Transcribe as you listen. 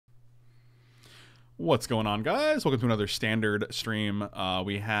What's going on, guys? Welcome to another standard stream.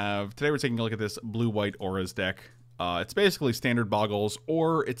 Today we're taking a look at this blue-white auras deck. It's basically standard boggles,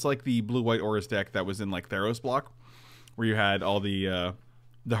 or it's like the blue-white auras deck that was in like Theros block, where you had all the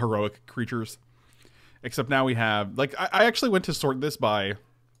heroic creatures. Except now we have I actually went to sort this by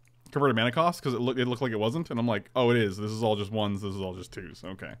converted mana cost because it looked like it wasn't, and I'm like, oh, it is. This is all just ones. This is all just twos.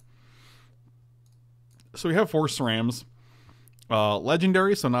 Okay. So we have 4 SRAMs.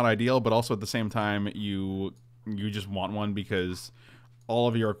 Legendary, so not ideal, but also at the same time, you just want one because all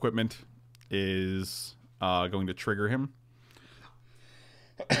of your equipment is going to trigger him.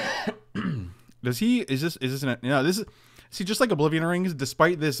 See, just like Oblivion Rings,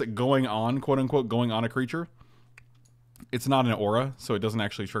 despite this going on, quote unquote, going on a creature, it's not an aura, so it doesn't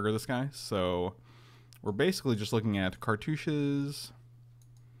actually trigger this guy. So we're basically just looking at cartouches.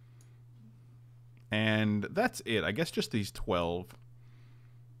 And that's it. I guess just these 12.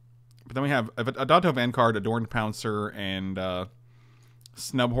 But then we have a Adonto Vanguard, Adorned Pouncer, and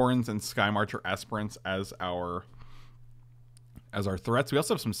Snubhorns and Skymarcher Aspirants as our threats. We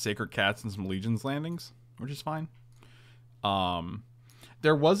also have some Sacred Cats and some Legions Landings, which is fine.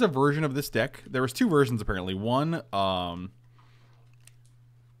 There was a version of this deck. There was 2 versions apparently. One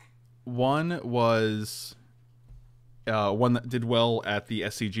was one that did well at the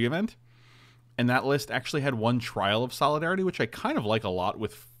SCG event. And that list actually had 1 Trial of Solidarity, which I kind of like a lot,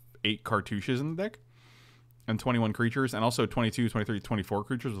 with 8 cartouches in the deck. And 21 creatures, and also 22, 23, 24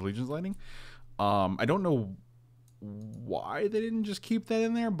 creatures with Legion's Landing. I don't know why they didn't just keep that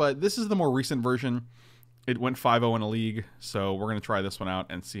in there, but this is the more recent version. It went 5-0 in a league, so we're going to try this one out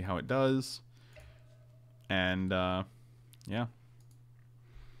and see how it does. And, yeah.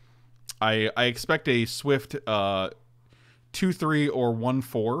 I expect a swift 2-3 or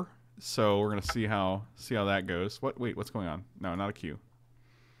 1-4. So we're gonna see how that goes. Wait, what's going on? No, not a queue.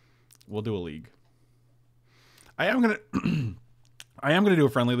 We'll do a league. I am gonna do a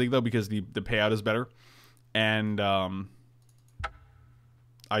friendly league though, because the payout is better. And I'm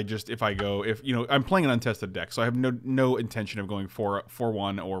playing an untested deck, so I have no intention of going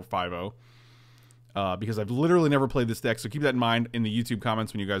 4-1 or 5-0. Because I've literally never played this deck, so keep that in mind in the YouTube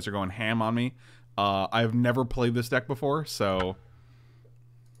comments when you guys are going ham on me. I've never played this deck before, so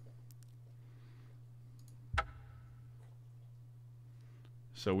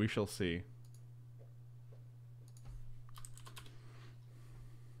we shall see.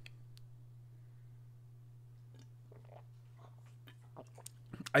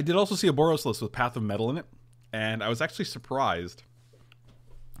 I did also see a Boros list with Path of Metal in it, and I was actually surprised,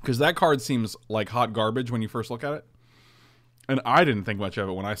 because that card seems like hot garbage when you first look at it, and I didn't think much of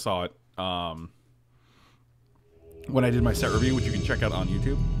it when I saw it when I did my set review, which you can check out on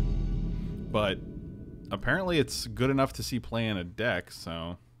YouTube. But apparently it's good enough to see play in a deck,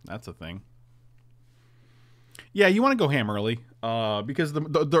 so that's a thing. Yeah, you want to go ham early, because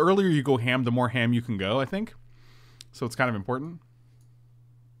the earlier you go ham, the more ham you can go, I think. So it's kind of important.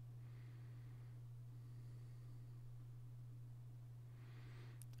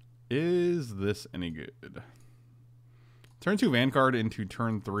 Is this any good? Turn 2 Vanguard into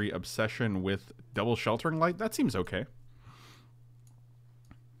turn 3 Obsession with double Sheltering Light? That seems okay.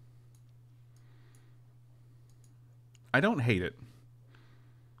 I don't hate it.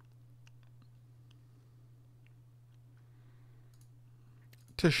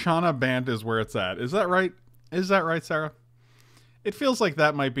 Tishana Band is where it's at. Is that right? Is that right, Sarah? It feels like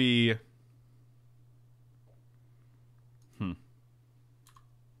that might be...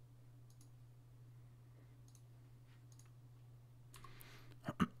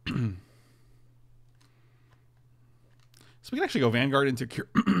 So we can actually go Vanguard into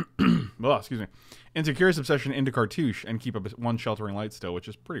well, excuse me, into Curious Obsession into Cartouche and keep up 1 Sheltering Light still, which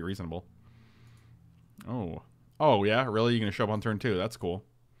is pretty reasonable. Oh yeah, really? You're gonna show up on turn 2? That's cool.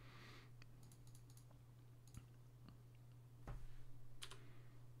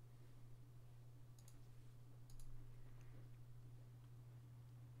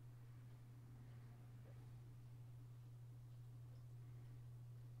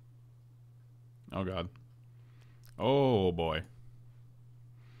 Oh god. Oh boy.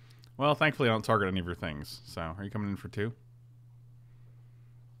 Well, thankfully I don't target any of your things. So, are you coming in for 2?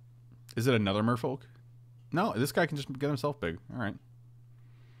 Is it another Merfolk? No, this guy can just get himself big. Alright.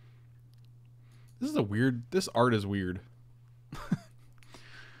 This art is weird.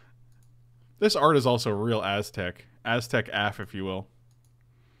 This art is also real Aztec. Aztec AF, if you will.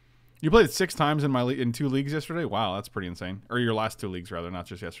 You played it 6 times in 2 leagues yesterday? Wow, that's pretty insane. Or your last 2 leagues, rather, not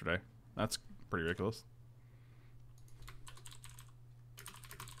just yesterday. That's pretty ridiculous.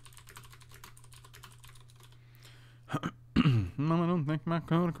 Mama, don't think my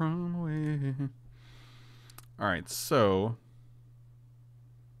coat crawl away. Alright, so...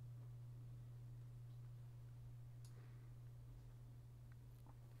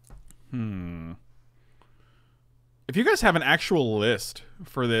 If you guys have an actual list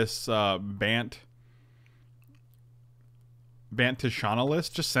for this Bant Tishana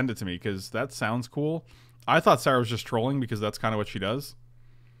list, just send it to me, because that sounds cool. I thought Sarah was just trolling, because that's kind of what she does.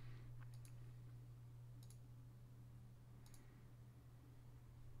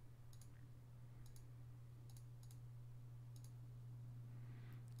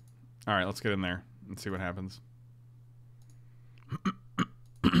 Alright, let's get in there and see what happens.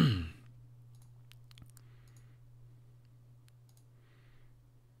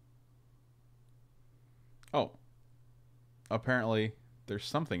 Oh. Apparently, there's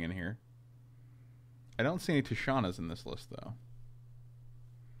something in here. I don't see any Tishanas in this list, though.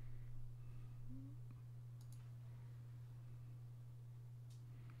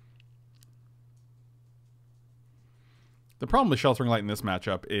 The problem with Sheltering Light in this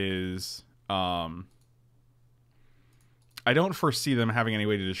matchup is... I don't foresee them having any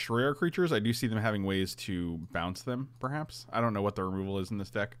way to destroy our creatures. I do see them having ways to bounce them, perhaps. I don't know what the removal is in this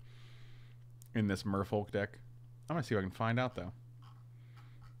deck. In this Merfolk deck. I'm going to see if I can find out, though.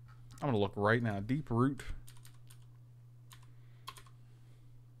 I'm going to look right now. Deep Root.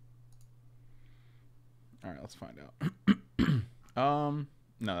 Alright, let's find out. No,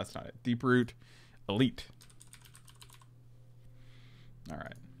 that's not it. Deep Root. Elite.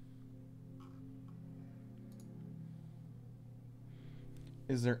 Alright.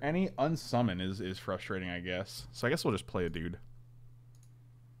 Is there any unsummon is frustrating, I guess. So I guess we'll just play a dude.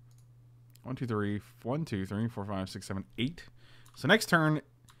 1, 2, 3, 1, 2, 3, 4, 5, 6, 7, 8. So next turn,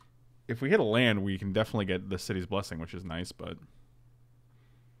 if we hit a land, we can definitely get the City's Blessing, which is nice, but...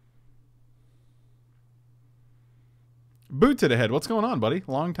 Boot to the head. What's going on, buddy?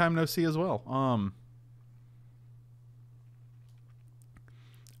 Long time no see as well.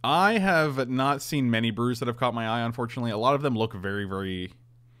 I have not seen many brews that have caught my eye, unfortunately. A lot of them look very, very...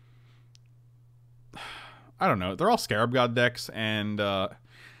 I don't know. They're all Scarab God decks, and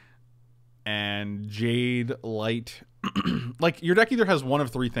Jade Light. Like, your deck either has one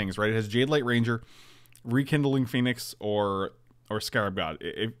of three things, right? It has Jade Light Ranger, Rekindling Phoenix, or Scarab God.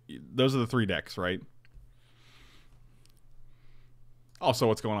 Those are the three decks, right? Also,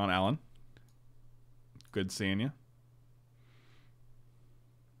 what's going on, Alan? Good seeing you.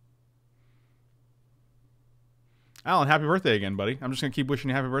 Alan, happy birthday again, buddy. I'm just going to keep wishing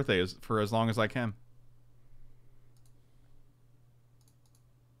you happy birthday for as long as I can.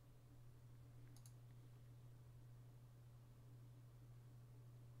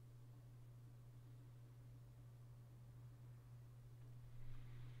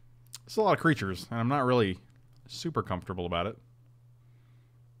 It's a lot of creatures, and I'm not really super comfortable about it.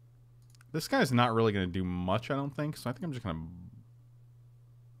 This guy's not really going to do much, I don't think, so I think I'm just going to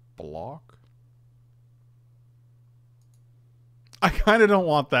block. I kind of don't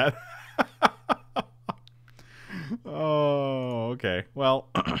want that. Oh, okay. Well,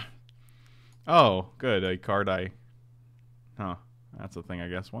 oh, good. A card I... Huh. That's a thing, I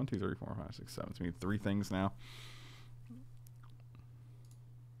guess. 1, 2, 3, 4, 5, 6, 7. So we need 3 things now.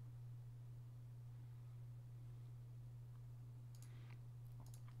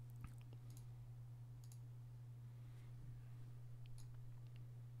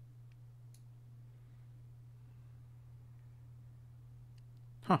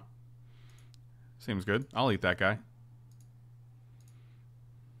 Huh. Seems good. I'll eat that guy.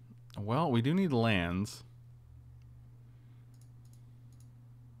 Well, we do need lands.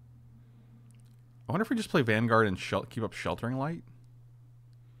 I wonder if we just play Vanguard and keep up Sheltering Light.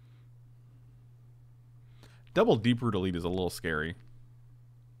 Double Deep Root Elite is a little scary.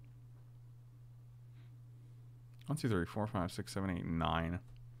 1, 2, 3, 4, 5, 6, 7, 8, 9.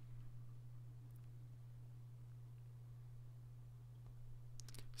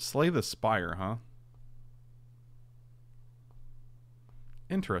 Slay the Spire, huh?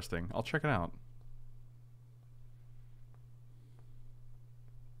 Interesting. I'll check it out.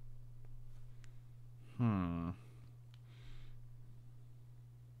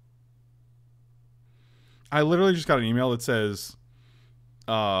 I literally just got an email that says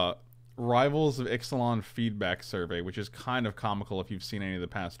Rivals of Ixalan feedback survey, which is kind of comical if you've seen any of the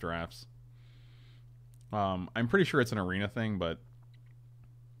past drafts. I'm pretty sure it's an arena thing, but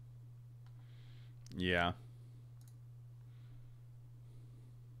yeah.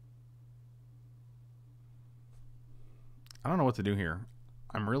 I don't know what to do here.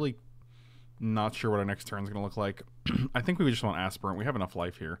 I'm really not sure what our next turn is going to look like. I think we just want Aspirant. We have enough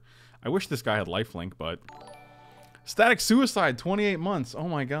life here. I wish this guy had lifelink, but... Static Suicide, 28 months. Oh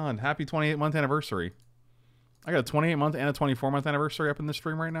my god. Happy 28-month anniversary. I got a 28-month and a 24-month anniversary up in the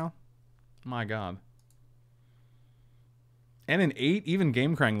stream right now. My God. And an 8, even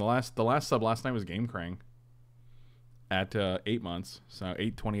Game Krang. The last sub last night was Game Krang. At 8 months. So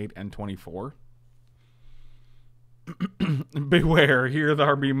 8, 28, and 24. Beware, here the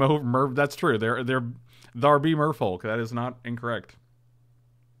RB Merv. That's true. They're the RB Merfolk. That is not incorrect.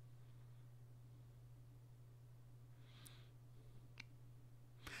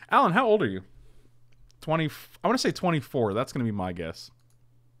 Alan, how old are you? 20. I want to say 24. That's going to be my guess.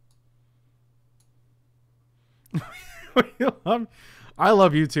 I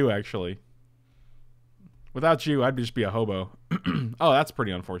love you too, actually. Without you, I'd just be a hobo. Oh, that's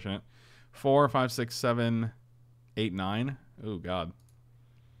pretty unfortunate. 4, 5, 6, 7, 8, 9. Oh, God.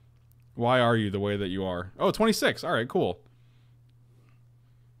 Why are you the way that you are? Oh, 26. All right, cool.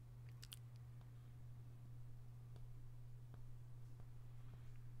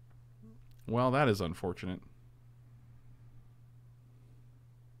 Well, that is unfortunate.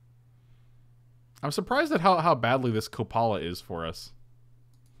 I'm surprised at how badly this Kopala is for us.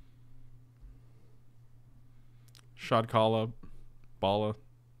 Shadkala, Bala,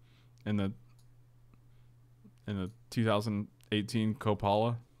 in the 2018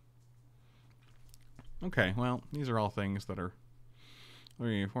 Kopala. Okay, well, these are all things that are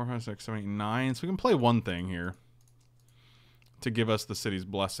 3, 4, 5, 6, 7, 8, 9. So we can play one thing here to give us the city's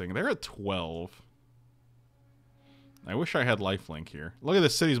blessing. They're at 12. I wish I had lifelink here. Look at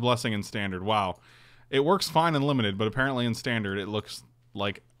the city's blessing in standard. Wow. It works fine in limited, but apparently in standard it looks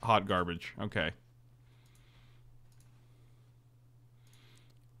like hot garbage. Okay.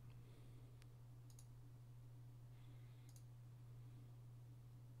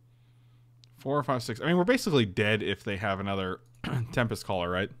 Four, 5, 6. I mean, we're basically dead if they have another Tempest Caller,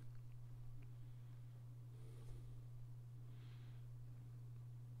 right?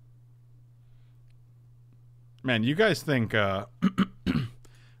 Man, you guys think, oh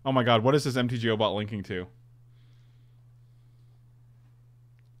my God, what is this MTGO bot linking to?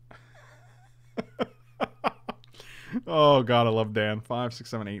 Oh God, I love Dan. 5, 6,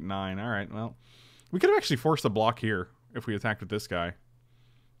 7, 8, 9. All right, well, we could have actually forced a block here if we attacked with this guy.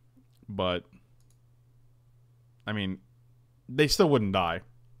 But, I mean, they still wouldn't die.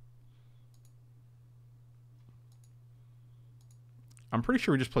 I'm pretty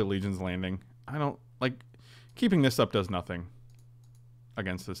sure we just play Legion's Landing. I don't, like, keeping this up does nothing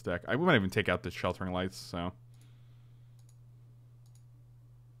against this deck. We might even take out the Sheltering Lights, so.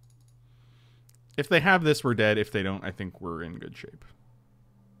 If they have this, we're dead. If they don't, I think we're in good shape.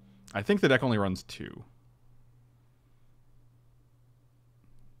 I think the deck only runs 2.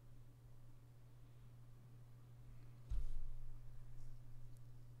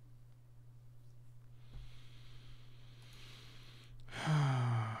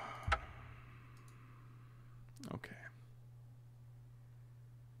 Okay.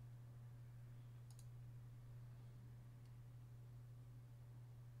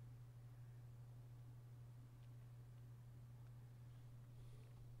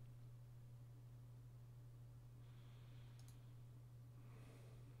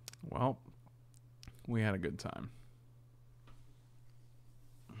 Well, we had a good time.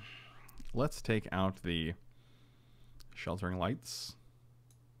 Let's take out the Sheltering Lights.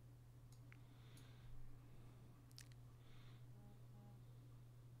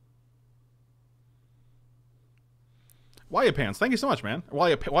 Why you pants? Thank you so much, man. Why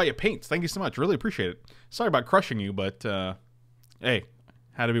you paints? Thank you so much. Really appreciate it. Sorry about crushing you, but hey,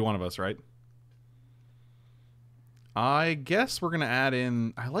 had to be one of us, right? I guess we're gonna add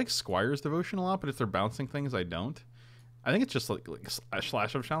in. I like Squire's Devotion a lot, but if they're bouncing things, I don't. I think it's just like a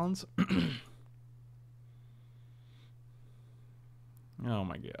slash of challenge. Oh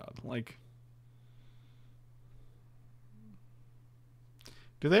my God! Like,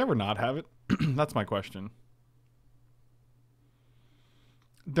 do they ever not have it? That's my question.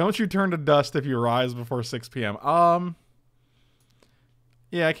 Don't you turn to dust if you rise before 6 p.m.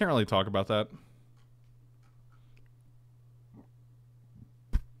 Yeah, I can't really talk about that.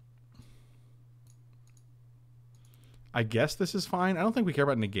 I guess this is fine. I don't think we care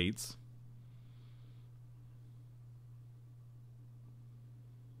about negates.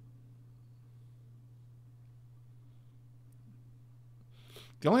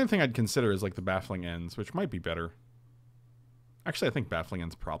 The only thing I'd consider is like the Baffling Ends, which might be better. Actually, I think Baffling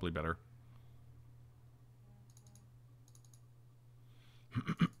End's probably better.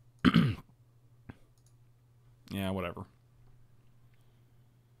 Yeah, whatever.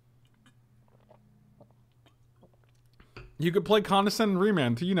 You could play Condescend and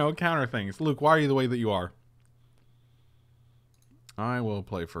Remand to, you know, counter things. Luke, why are you the way that you are? I will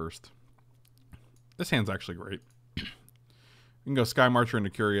play first. This hand's actually great. You can go Sky Marcher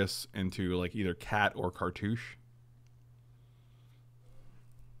into Curious into like either Cat or Cartouche.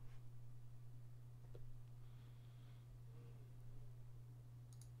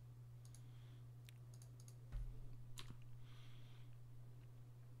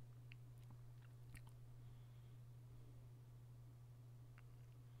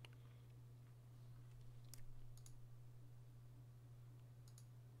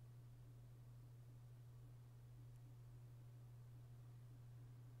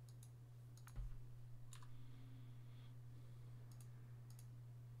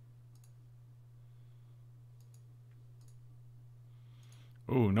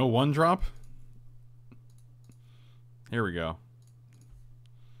 Ooh, no one drop? Here we go.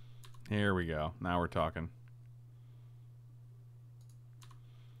 Here we go. Now we're talking.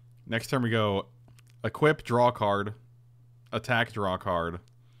 Next turn we go equip, draw a card, attack, draw a card,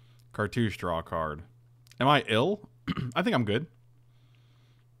 cartouche, draw a card. Am I ill? I think I'm good.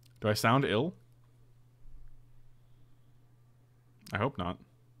 Do I sound ill? I hope not.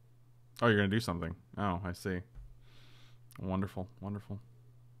 Oh, you're going to do something. Oh, I see. Wonderful, wonderful.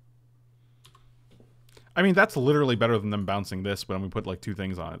 I mean, that's literally better than them bouncing this, but I'm going to put like 2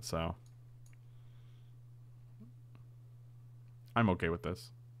 things on it, so. I'm okay with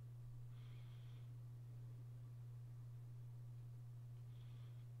this.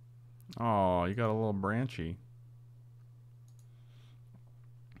 Oh, you got a little branchy.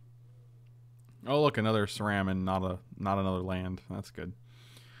 Oh, look, another Ceram and not another land. That's good.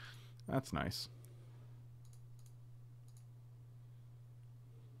 That's nice.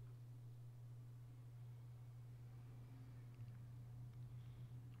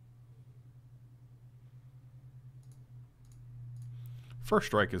 First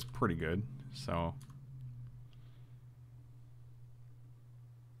strike is pretty good, so.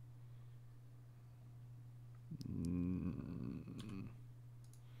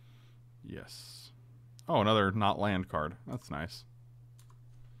 Yes. Oh, another not land card. That's nice.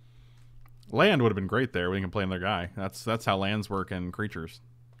 Land would have been great there. We can play another guy. That's how lands work in creatures.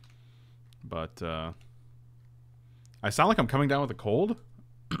 But I sound like I'm coming down with a cold.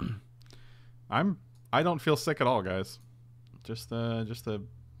 I don't feel sick at all, guys. Just to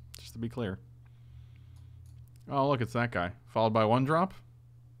be clear. Oh, look, it's that guy. Followed by 1 drop?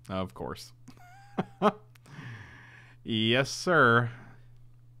 Of course. Yes, sir.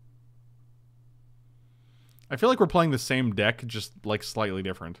 I feel like we're playing the same deck, just like slightly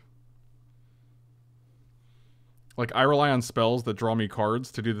different. Like, I rely on spells that draw me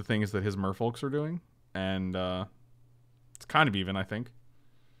cards to do the things that his merfolks are doing. And it's kind of even, I think.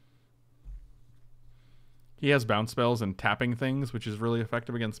 He has bounce spells and tapping things, which is really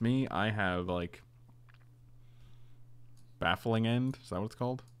effective against me. I have, like, Baffling End. Is that what it's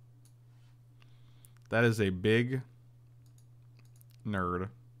called? That is a big nerd.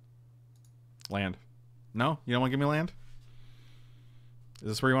 Land. No? You don't want to give me land? Is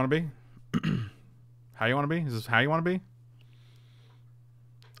this where you want to be? How you want to be? Is this how you want to be?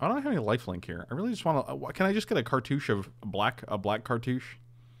 I don't have any lifelink here. I really just want to... Can I just get a cartouche of a black cartouche?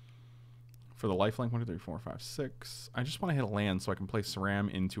 For the lifelink, 1, 2, 3, 4, 5, 6. I just want to hit a land so I can play Ceram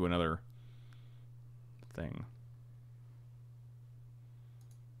into another thing.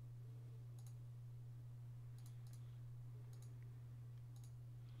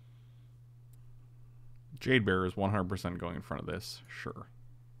 Jade Bear is 100% going in front of this. Sure.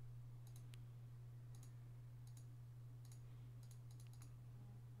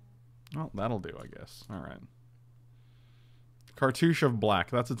 Well, that'll do, I guess. All right. Cartouche of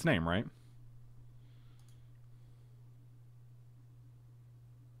Black. That's its name, right?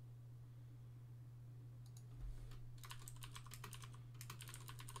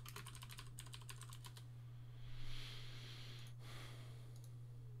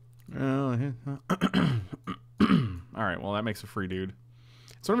 Alright, well that makes a free dude.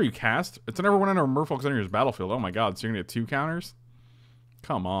 So whenever you cast, it's whenever one of our merfolks enters your battlefield. Oh my god, so you're gonna get 2 counters?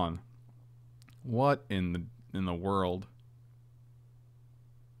 Come on. What in the world?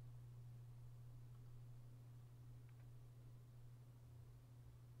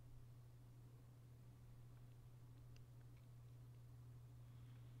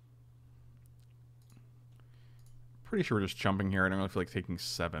 Pretty sure we're just jumping here. I don't really feel like taking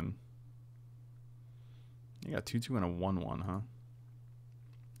 7. You got 2/2 and a 1/1, huh?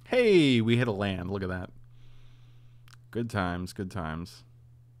 Hey, we hit a land. Look at that. Good times, good times.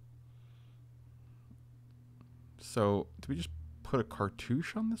 So, do we just put a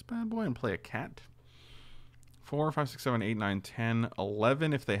cartouche on this bad boy and play a cat? 4, 5, 6, 7, 8, 9, 10,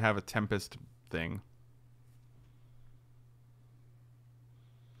 11 if they have a Tempest thing.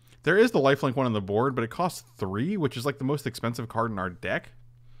 There is the lifelink one on the board, but it costs 3, which is like the most expensive card in our deck.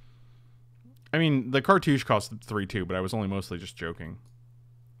 I mean, the cartouche cost 3 too, but I was only mostly just joking.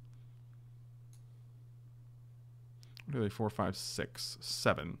 What are they? 4, 5, 6,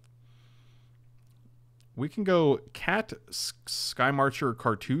 7. We can go Cat Sky Marcher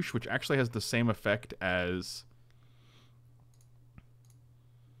Cartouche, which actually has the same effect as...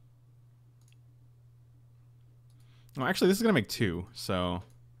 Well, actually, this is going to make 2, so...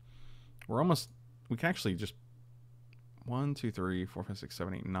 We're almost... We can actually just... 1, 2, 3, 4, 5, 6,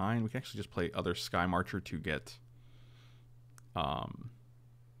 7, 8, 9. We can actually just play other Sky Marcher to get... Yeah,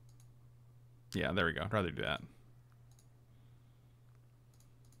 there we go. I'd rather do that.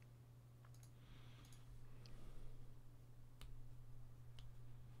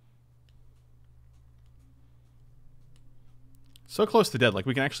 So close to dead. Like,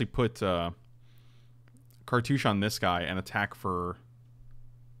 we can actually put Cartouche on this guy and attack for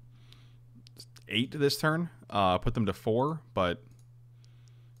 8 this turn. Put them to 4, but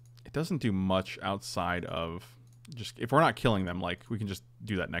it doesn't do much outside of just... If we're not killing them, like, we can just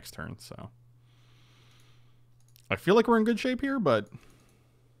do that next turn, so... I feel like we're in good shape here, but...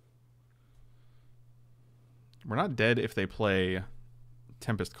 We're not dead if they play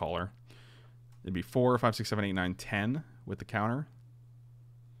Tempest Caller. It'd be 4, 5, 6, 7, 8, 9, 10 with the counter.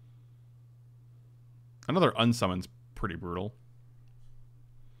 Another unsummon's pretty brutal.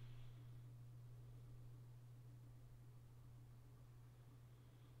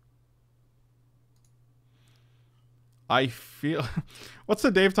 I feel... What's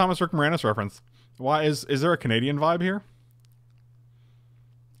the Dave Thomas Rick Moranis reference? Why is there a Canadian vibe here?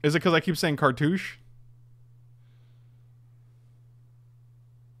 Is it because I keep saying cartouche?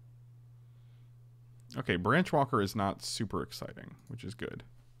 Okay, Branchwalker is not super exciting, which is good.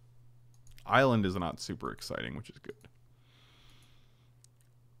 Island is not super exciting, which is good.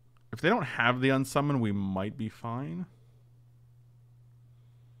 If they don't have the unsummon, we might be fine.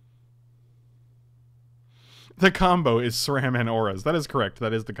 The combo is SRAM and Auras. That is correct.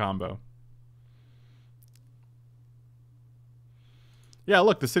 That is the combo. Yeah,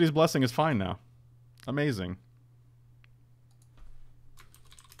 look, the City's Blessing is fine now. Amazing.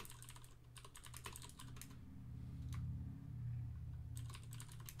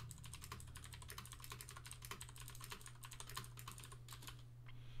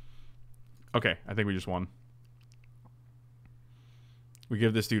 Okay, I think we just won. We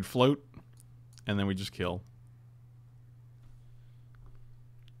give this dude float, and then we just kill.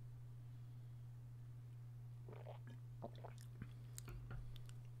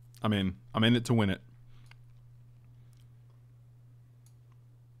 I'm in. I'm in it to win it.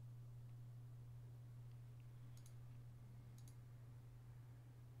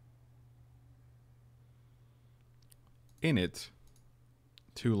 In it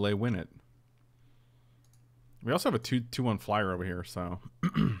to lay win it. We also have a 2-1 flyer over here, so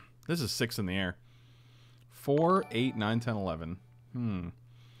this is 6 in the air. 4, 8, 9, 10, 11.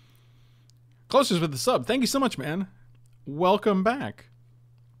 Closest with the sub. Thank you so much, man. Welcome back.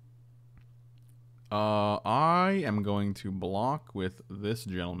 I am going to block with this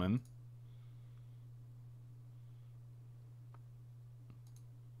gentleman.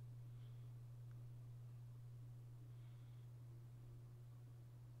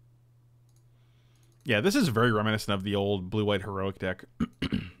 Yeah, this is very reminiscent of the old blue-white heroic deck.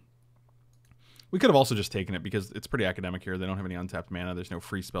 We could have also just taken it because it's pretty academic here. They don't have any untapped mana. There's no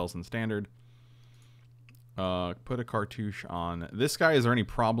free spells in standard. Put a cartouche on this guy. Is there any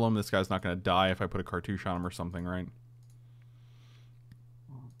problem? This guy's not going to die if I put a cartouche on him or something, right?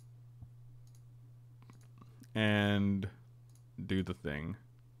 And do the thing.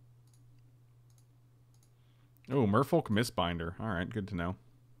 Oh, Merfolk Mistbinder. All right, good to know.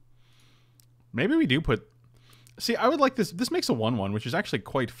 Maybe we do put... See, I would like this. This makes a 1-1, which is actually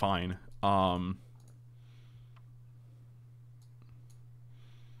quite fine.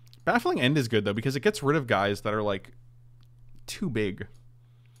 Baffling End is good, though, because it gets rid of guys that are, like, too big.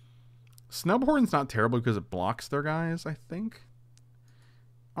 Snubhorn's not terrible because it blocks their guys, I think.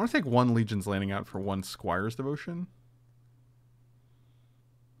 I want to take 1 Legion's Landing out for 1 Squire's Devotion.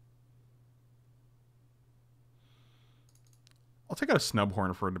 I'll take out a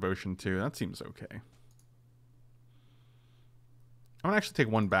Snubhorn for a Devotion, too. That seems okay. I'm going to actually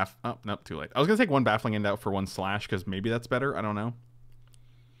take 1 Oh, nope, too late. I was going to take 1 Baffling End out for 1 Slash, because maybe that's better. I don't know.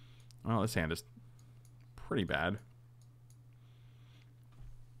 Oh, this hand is pretty bad.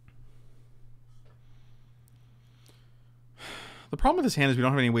 The problem with this hand is we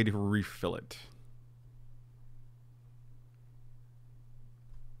don't have any way to refill it.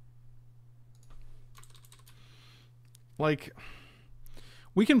 Like,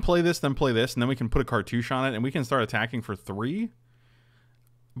 We can play this, then play this, and then we can put a cartouche on it, and we can start attacking for 3.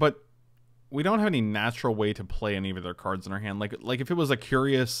 But we don't have any natural way to play any of their cards in our hand. Like if it was a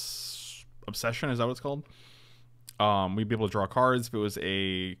Curious Obsession, is that what it's called? We'd be able to draw cards. If it was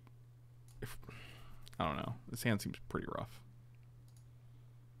I don't know. This hand seems pretty rough.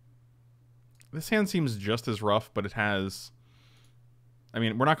 This hand seems just as rough, but it has... I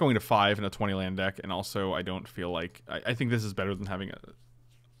mean, we're not going to 5 in a 20-land deck, and also I don't feel like... I think this is better than having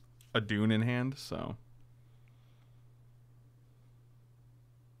a Dune in hand, so...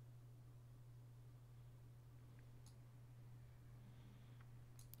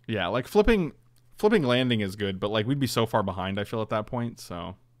 Yeah, like flipping landing is good, but like we'd be so far behind, I feel, at that point,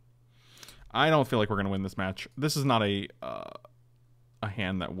 so... I don't feel like we're going to win this match. This is not a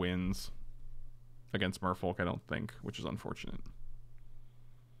hand that wins against Merfolk, I don't think, which is unfortunate.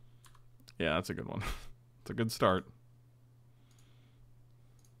 Yeah, that's a good one. It's a good start.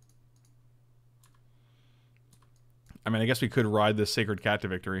 I mean, I guess we could ride this Sacred Cat to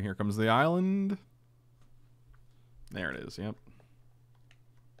victory. Here comes the island. There it is, yep.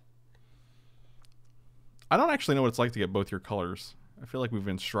 I don't actually know what it's like to get both your colors. I feel like we've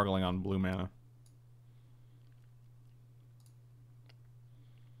been struggling on blue mana.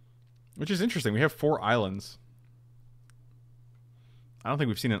 Which is interesting. We have 4 islands. I don't think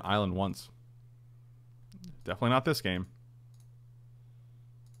we've seen an island once. Definitely not this game.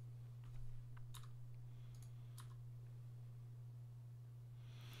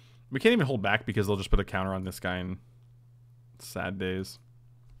 We can't even hold back because they'll just put a counter on this guy in sad days.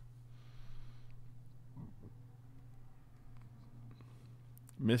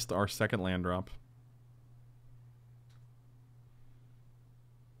 Missed our second land drop.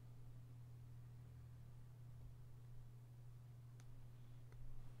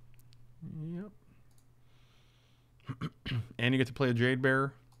 Yep. And you get to play a Jade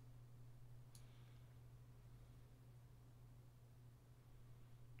Bear.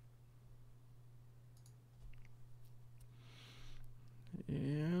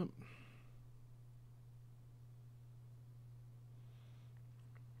 Yep.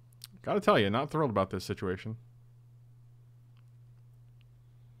 Gotta tell you, not thrilled about this situation.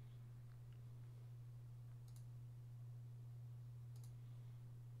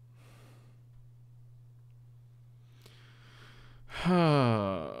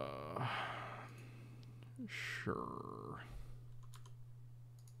 Sure.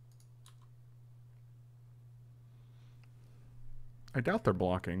 I doubt they're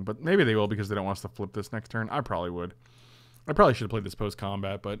blocking, but maybe they will because they don't want us to flip this next turn. I probably would. I probably should have played this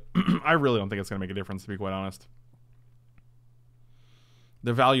post-combat, but I really don't think it's going to make a difference, to be quite honest.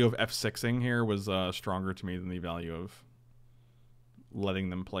 The value of F6ing here was stronger to me than the value of letting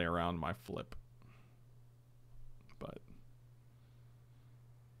them play around my flip. But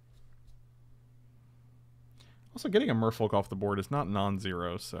also, getting a Merfolk off the board is not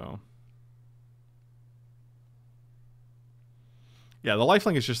non-zero, so... Yeah, the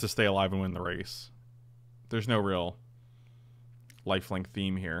lifelink is just to stay alive and win the race. There's no real lifelink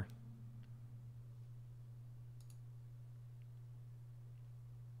theme here.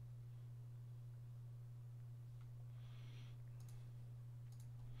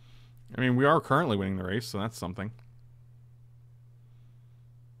 I mean, we are currently winning the race, so that's something.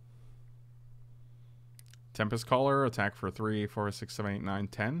 Tempest Caller, attack for 3, 4, 6, 7, 8, 9,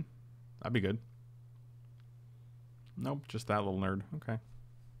 10. That'd be good. Nope, just that little nerd. Okay.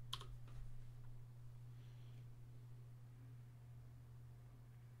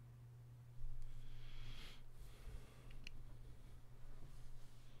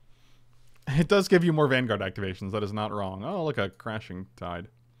 It does give you more Vanguard activations. That is not wrong. Oh, look, a Crashing Tide.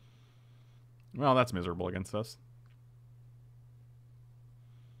 Well, that's miserable against us.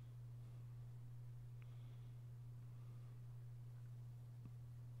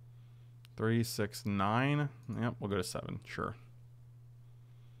 Three, 6, 9. Yep, we'll go to 7. Sure.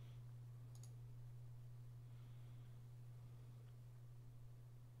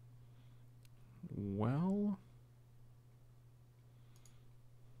 Well...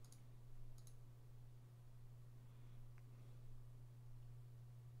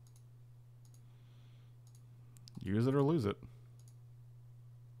 use it or lose it.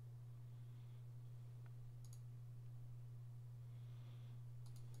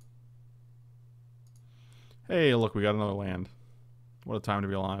 Hey, look, we got another land. What a time to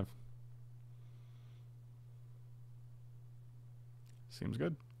be alive. Seems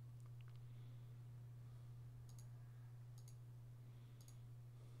good.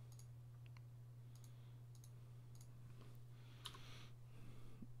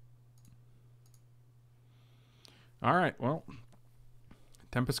 All right, well,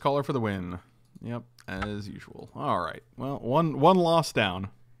 Tempest Caller for the win. Yep, as usual. All right. Well, one loss down.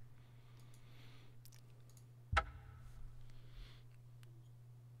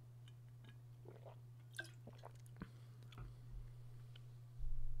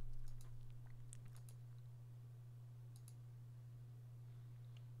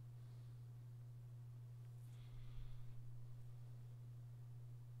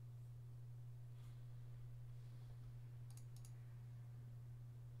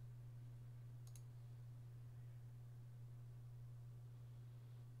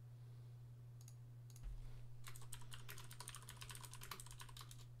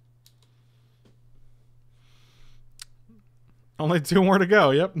 Only 2 more to go.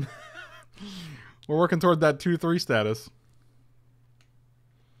 Yep. We're working toward that 2-3 status.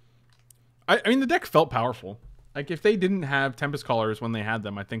 I mean, the deck felt powerful. Like, if they didn't have Tempest Callers when they had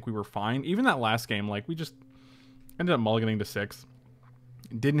them, I think we were fine. Even that last game, like, we just ended up mulliganing to 6.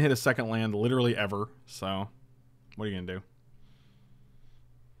 Didn't hit a second land literally ever. So, what are you going to do?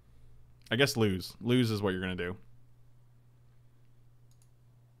 I guess lose. Lose is what you're going to do.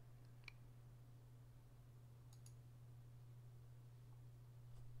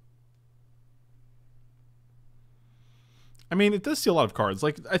 I mean, it does see a lot of cards.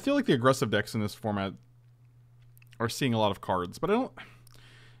 Like, I feel like the aggressive decks in this format are seeing a lot of cards, but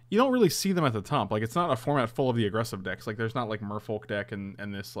you don't really see them at the top. Like, it's not a format full of the aggressive decks. Like, there's not like Merfolk deck and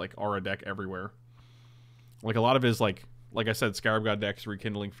this like Aura deck everywhere. Like, a lot of it is like I said, Scarab God decks,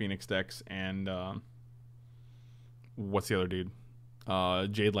 Rekindling Phoenix decks, and what's the other dude?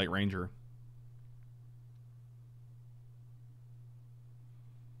 Jade Light Ranger.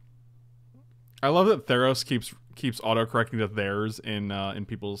 I love that Theros keeps auto-correcting to theirs in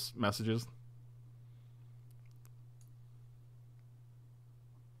people's messages.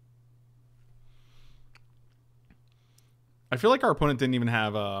 I feel like our opponent didn't even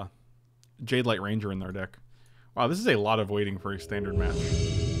have Jade Light Ranger in their deck. Wow, this is a lot of waiting for a standard match.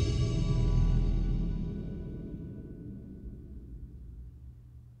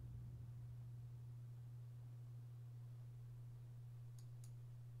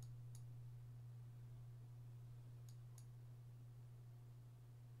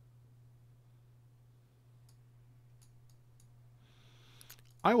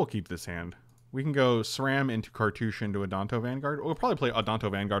 I will keep this hand. We can go SRAM into Cartouche into Adanto Vanguard. We'll probably play Adanto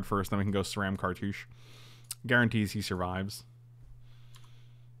Vanguard first, then we can go SRAM Cartouche. Guarantees he survives.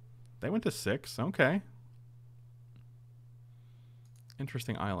 They went to 6. Okay.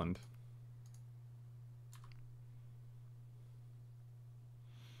 Interesting island.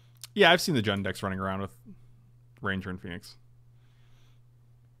 Yeah, I've seen the Jund decks running around with Ranger and Phoenix.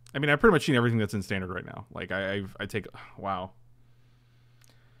 I mean, I've pretty much seen everything that's in Standard right now. Like, I take... Wow.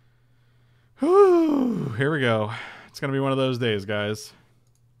 Whew, here we go. It's going to be one of those days, guys.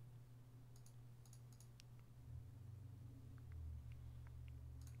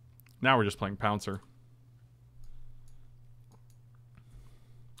 Now we're just playing Pouncer.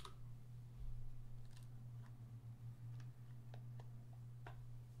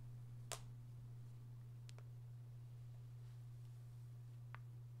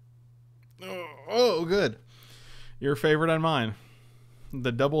 Oh, good. Your favorite and mine.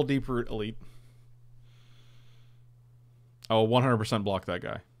 The double deep root elite. Oh, 100% block that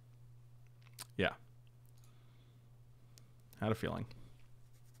guy. Yeah. Had a feeling.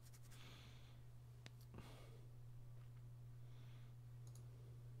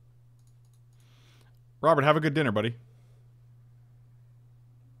 Robert, have a good dinner, buddy.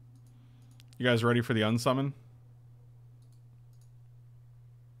 You guys ready for the unsummon?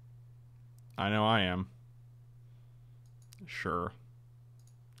 I know I am. Sure.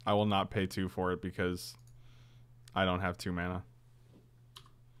 I will not pay 2 for it because I don't have 2 mana.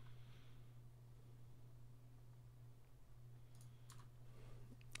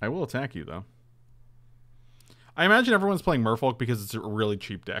 I will attack you, though. I imagine everyone's playing Merfolk because it's a really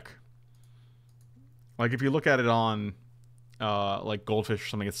cheap deck. Like, if you look at it on, like, Goldfish or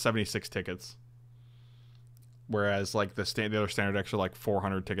something, it's 76 tickets. Whereas, like, the other standard decks are, like,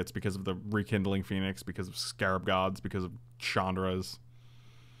 400 tickets because of the Rekindling Phoenix, because of Scarab Gods, because of Chandras.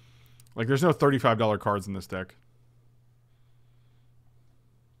 Like, there's no $35 cards in this deck.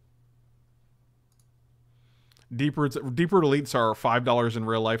 Deep Root Elites are $5 in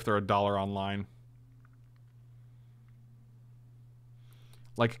real life. They're $1 online.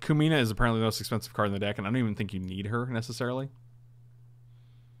 Like, Kumina is apparently the most expensive card in the deck, and I don't even think you need her, necessarily.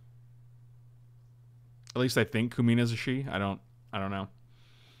 At least I think Kumina's a she. I don't know.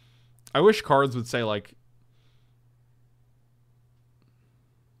 I wish cards would say, like...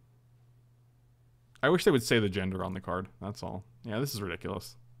 I wish they would say the gender on the card. That's all. Yeah, this is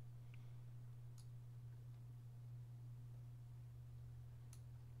ridiculous.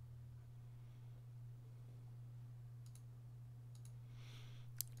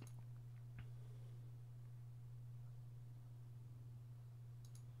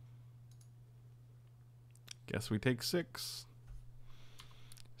 Guess we take 6.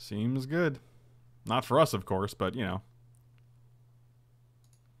 Seems good. Not for us, of course, but, you know.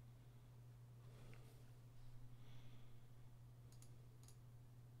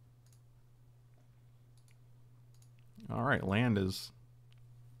 All right, land is,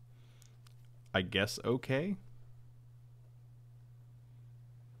 I guess, okay.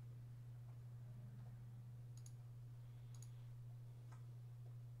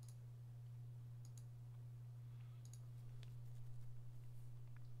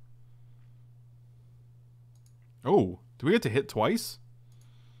 Oh, do we get to hit twice?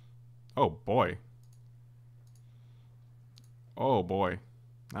 Oh, boy. Oh, boy.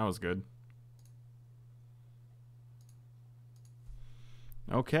 That was good.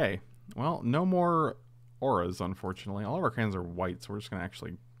 Okay. Well, no more auras, unfortunately. All of our cannons are white, so we're just going to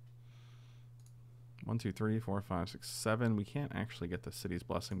actually... 1, 2, 3, 4, 5, 6, 7. We can't actually get the city's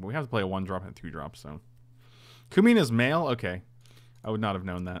blessing, but we have to play a 1-drop and a 2-drop, so... Kumina's male? Okay. I would not have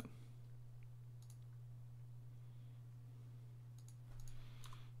known that.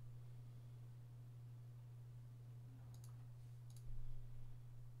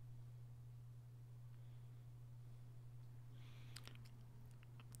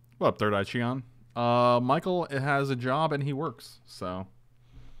 What up, Third Eye Cheon? Michael has a job and he works, so...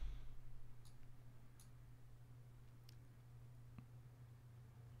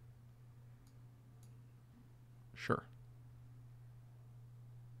 Sure.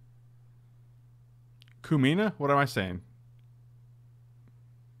 Kumina? What am I saying?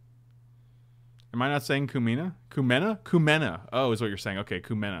 Am I not saying Kumina? Kumena? Kumena. Oh, is what you're saying. Okay,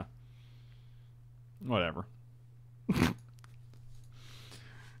 Kumena. Whatever.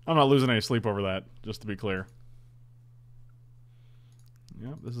 I'm not losing any sleep over that, just to be clear.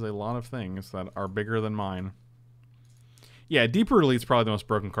 Yep, this is a lot of things that are bigger than mine. Yeah, Deeper Elite's probably the most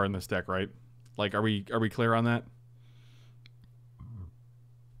broken card in this deck, right? Like, are we clear on that?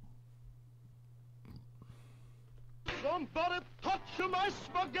 Somebody touch my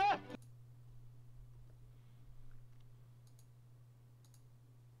spaghetti!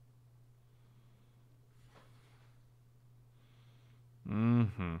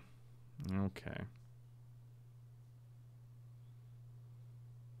 Mm-hmm. Okay.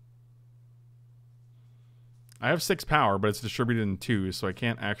 I have 6 power, but it's distributed in 2, so I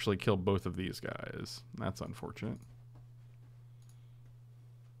can't actually kill both of these guys. That's unfortunate.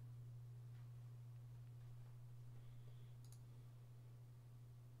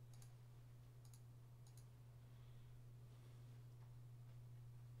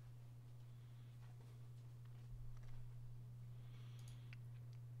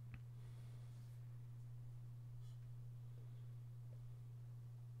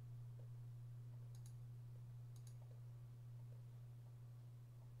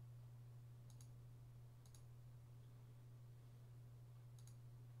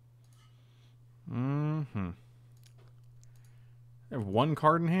 Mm-hmm. I have 1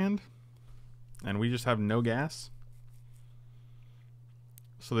 card in hand, and we just have no gas.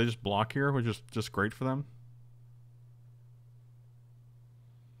 So they just block here, which is just great for them.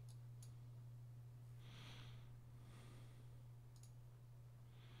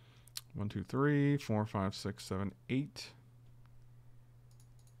 One, two, three, 4, 5, 6, 7, 8.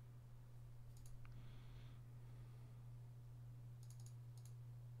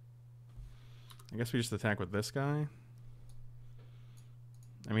 I guess we just attack with this guy.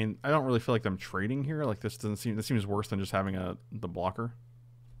 I mean, I don't really feel like I'm trading here. Like this seems worse than just having the blocker.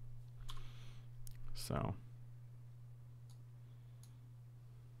 So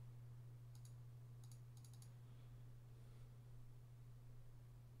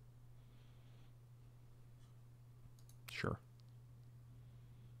sure.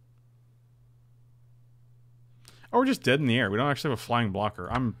 Oh, we're just dead in the air. We don't actually have a flying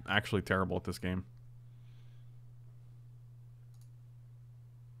blocker. I'm actually terrible at this game.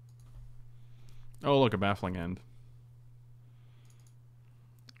 Oh, look, a baffling end.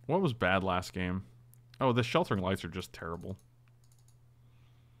 What was bad last game? Oh, the sheltering lights are just terrible.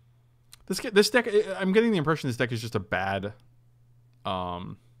 This deck, I'm getting the impression this deck is just a bad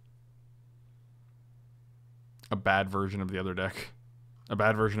version of the other deck. A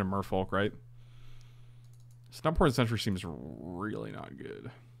bad version of Merfolk, right? Snubport Sentry seems really not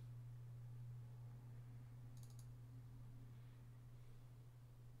good.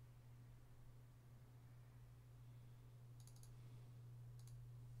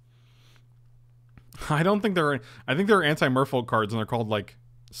 I don't think they're. I think they're anti-merfolk cards, and they're called like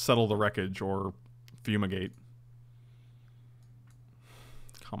Settle the Wreckage or Fumigate.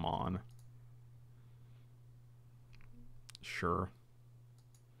 Come on. Sure.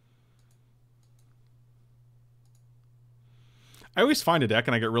 I always find a deck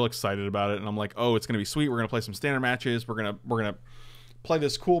and I get real excited about it, and I'm like, oh, it's gonna be sweet. We're gonna play some standard matches. We're gonna play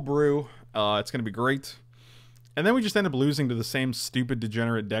this cool brew. It's gonna be great. And then we just end up losing to the same stupid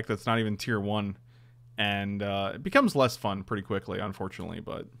degenerate deck that's not even tier 1. And it becomes less fun pretty quickly, unfortunately,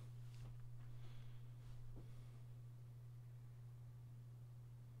 but...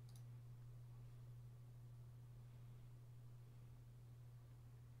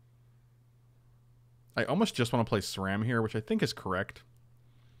 I almost just want to play SRAM here, which I think is correct.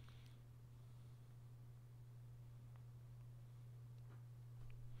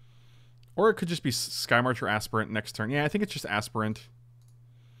 Or it could just be Skymarch or Aspirant next turn. Yeah, I think it's just Aspirant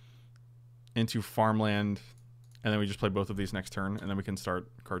into Farmland, and then we just play both of these next turn, and then we can start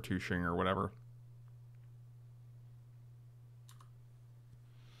cartouching or whatever.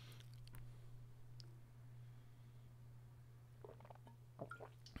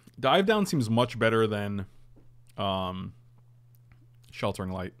 Dive Down seems much better than Sheltering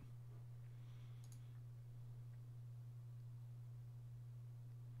Light.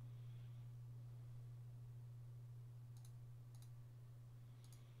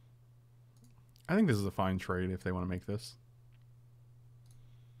 I think this is a fine trade if they want to make this.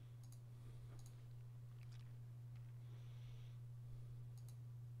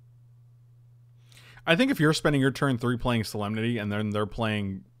 I think if you're spending your turn 3 playing Solemnity and then they're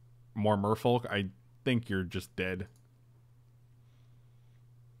playing more Merfolk, I think you're just dead.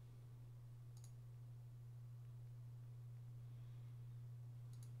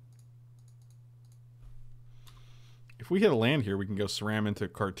 If we hit a land here, we can go SRAM into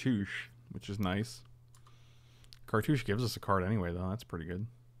Cartouche, which is nice. Cartouche gives us a card anyway, though. That's pretty good.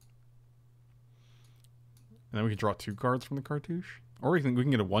 And then we can draw 2 cards from the Cartouche. Or we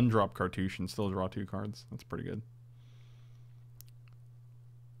can get a 1-drop Cartouche and still draw 2 cards. That's pretty good.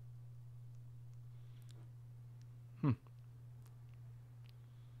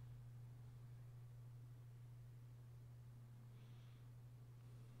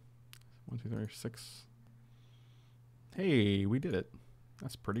 One, two, three, 6. Hey, we did it.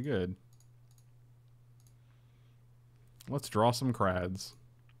 That's pretty good. Let's draw some Crads.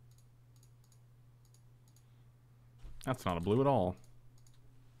 That's not a blue at all.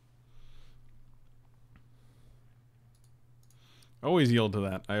 Always yield to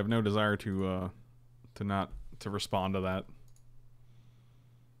that. I have no desire to respond to that.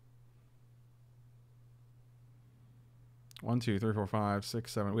 One, two, three, four, five,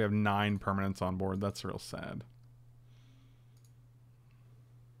 6, 7. We have 9 permanents on board. That's real sad.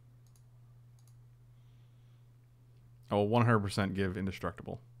 Oh, 100% give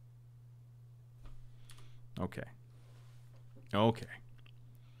indestructible. Okay. Okay.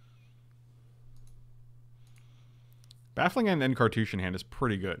 Baffling End and Cartouche in hand is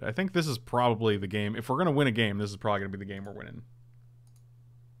pretty good. I think this is probably the game. If we're going to win a game, this is probably going to be the game we're winning.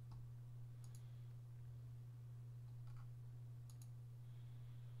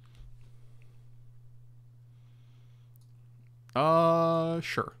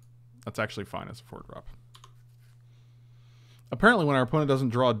 Sure. That's actually fine as a 4-drop. Apparently, when our opponent doesn't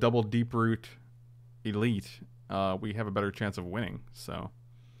draw a double Deep Root Elite, we have a better chance of winning. So,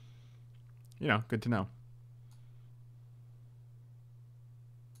 you know, good to know.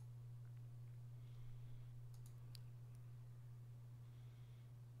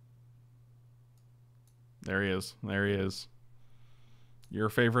 There he is. There he is. Your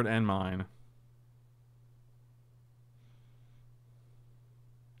favorite and mine.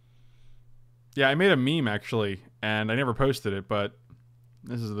 Yeah, I made a meme actually, and I never posted it, but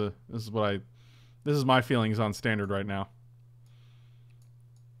this is my feelings on Standard right now.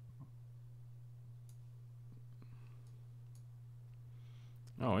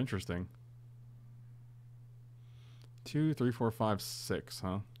 Oh, interesting. 2, 3, 4, 5, 6,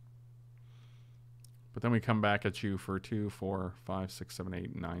 huh? But then we come back at you for 2, 4, 5, 6, 7,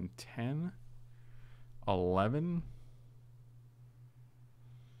 8, 9, 10, 11.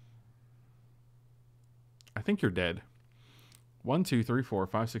 I think you're dead. 1, 2, 3, 4,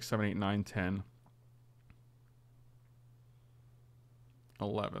 5, 6, 7, 8, 9, 10,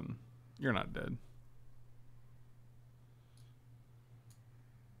 11. You're not dead.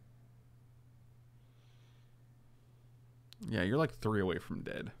 Yeah, you're like 3 away from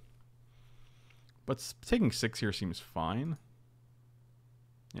dead. But taking 6 here seems fine.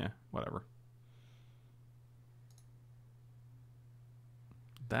 Yeah, whatever.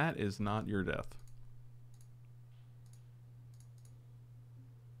 That is not your death.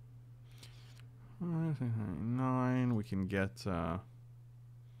 9. We can get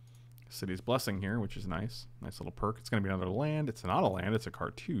City's Blessing here, which is nice. Nice little perk. It's going to be another land. It's not a land. It's a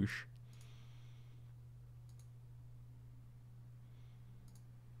cartouche.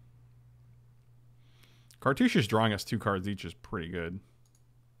 Cartouches drawing us 2 cards each is pretty good.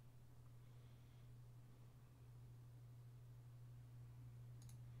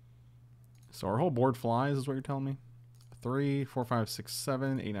 So our whole board flies is what you're telling me? 3, 4, 5, 6,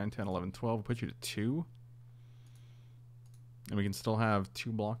 7, 8, 9, 10, 11, 12. We'll put you to 2. And we can still have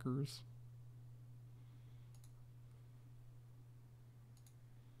 2 blockers.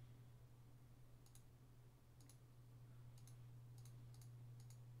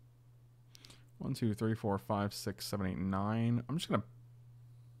 One, 2, 3, 4, 5, 6, 7, 8, 9. I'm just gonna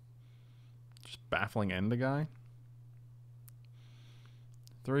baffling end the guy.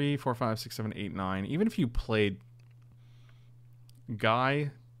 3, 4, 5, 6, 7, 8, 9. Even if you played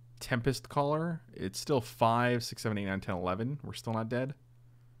Guy, Tempest Caller, it's still 5, 6, 7, 8, 9, 10, 11. We're still not dead.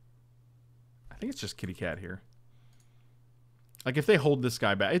 I think it's just Kitty Cat here. Like, if they hold this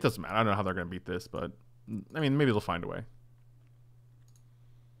guy back, it doesn't matter. I don't know how they're going to beat this, but, I mean, maybe they'll find a way.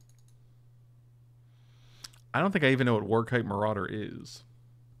 I don't think I even know what Warkite Marauder is.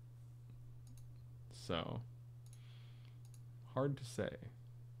 So, hard to say.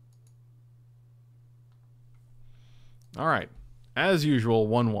 All right. As usual,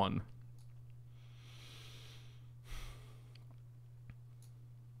 1-1.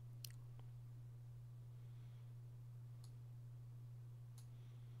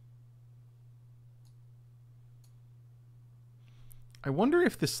 I wonder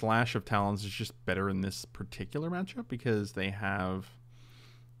if the Slash of Talons is just better in this particular matchup because they have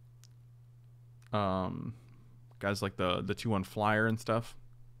guys like the 2-1 flyer and stuff.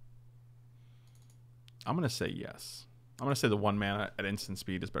 I'm going to say yes. I'm going to say the 1 mana at instant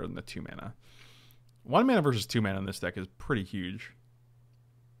speed is better than the 2 mana. 1 mana versus 2 mana in this deck is pretty huge.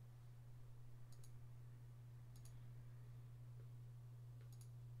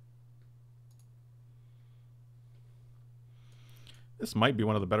 This might be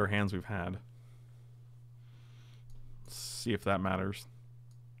one of the better hands we've had. Let's see if that matters.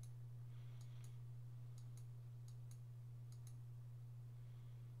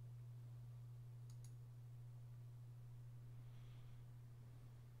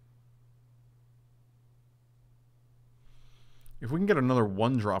 If we can get another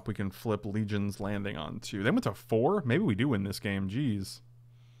 1-drop, we can flip Legion's Landing on 2. They went to 4? Maybe we do win this game. Jeez.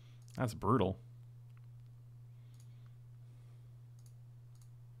 That's brutal.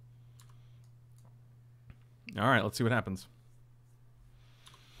 All right, let's see what happens.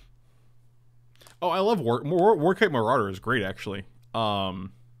 Oh, I love Warkite Marauder is great, actually. Yeah,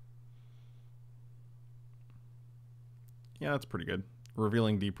 that's pretty good.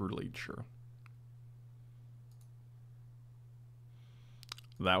 Revealing Deep-Rooted Lead, sure.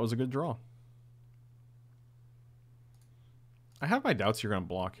 That was a good draw. I have my doubts you're going to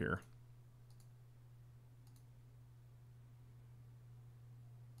block here.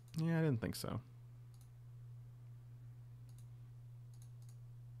 Yeah, I didn't think so.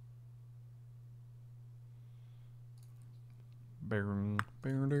 All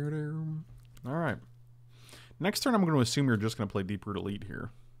right. Next turn, I'm going to assume you're just going to play Deep-Rooted Elite here.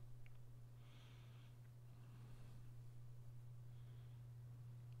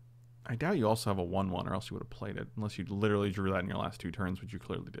 I doubt you also have a 1-1, or else you would have played it. Unless you literally drew that in your last 2 turns, which you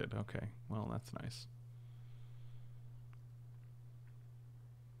clearly did. Okay, well, that's nice.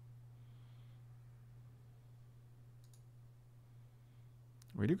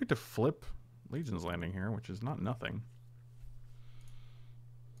 We do get to flip Legion's Landing here, which is not nothing.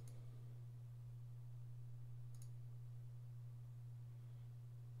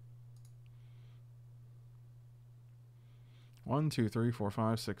 One, 2, 3, 4,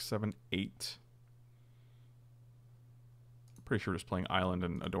 5, 6, 7, 8. Pretty sure just playing Island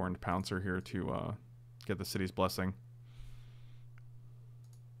and Adorned Pouncer here to get the City's Blessing.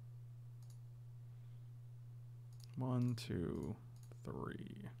 One, 2,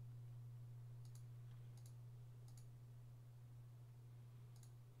 3.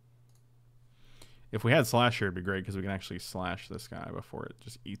 If we had Slash here, it'd be great because we can actually slash this guy before it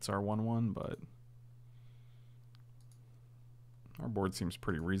just eats our 1-1, but our board seems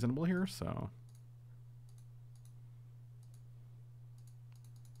pretty reasonable here, so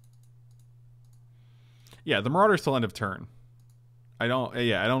yeah, the Marauder's till end of turn. I don't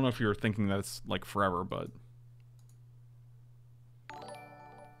know if you were thinking that it's like forever, but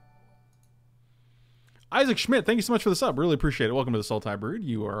Isaac Schmidt, thank you so much for the sub. Really appreciate it. Welcome to the Sultai Brood.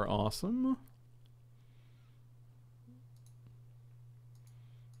 You are awesome.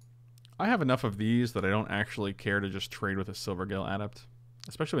 I have enough of these that I don't actually care to just trade with a Silvergale Adept,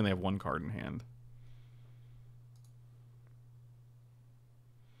 especially when they have one card in hand.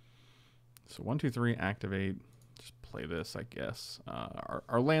 So 1, 2, 3, activate. Just play this, I guess.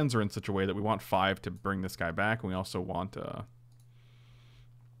 Our lands are in such a way that we want 5 to bring this guy back, and we also want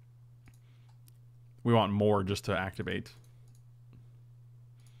more just to activate.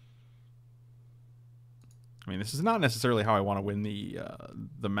 I mean, this is not necessarily how I want to win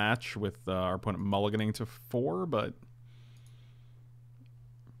the match with our opponent mulliganing to 4, but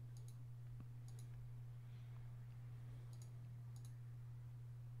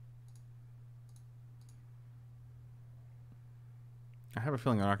I have a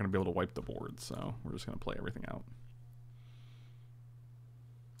feeling they're not going to be able to wipe the board, so we're just going to play everything out.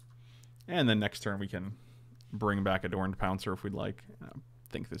 And then next turn we can bring back Adorned Pouncer if we'd like. I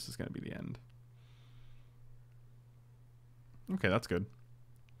think this is going to be the end. Okay, that's good.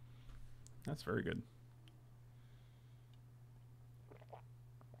 That's very good.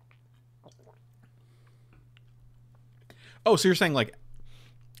 Oh, so you're saying like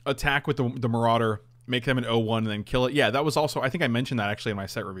attack with the Marauder, make them an 0-1 and then kill it? Yeah, that was also, I think I mentioned that actually in my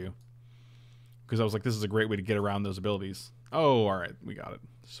set review. Because I was like, this is a great way to get around those abilities. Oh, alright, we got it.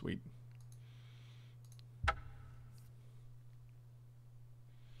 Sweet.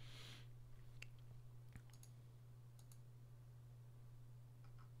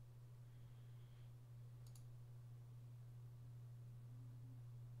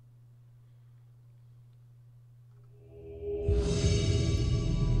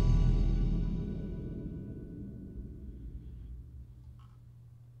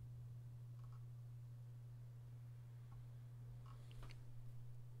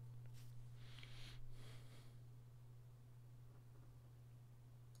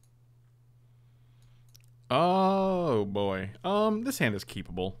 Oh, boy. This hand is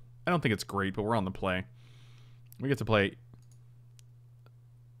keepable. I don't think it's great, but we're on the play. We get to play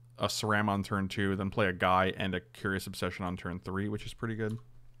a Ceram on turn 2, then play a Guy and a Curious Obsession on turn 3, which is pretty good.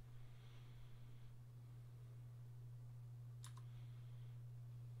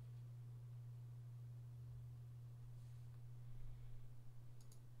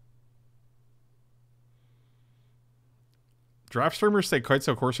 Draft streamers say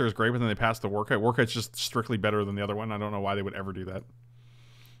Kitesail Corsair is great, but then they pass the Warkite. Warkite's just strictly better than the other one. I don't know why they would ever do that.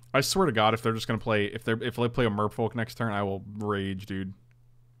 I swear to God, if they're just gonna play, if they play a Merfolk next turn, I will rage, dude.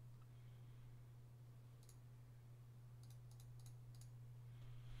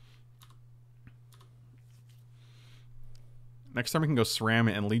 Next time we can go Ceram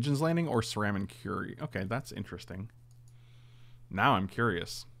and Legion's Landing or Ceram and Curie. Okay, that's interesting. Now I'm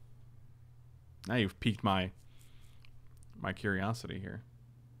curious. Now you've piqued my curiosity here.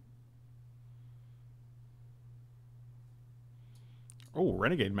 Oh,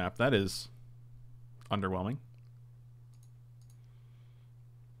 Renegade map. That is underwhelming.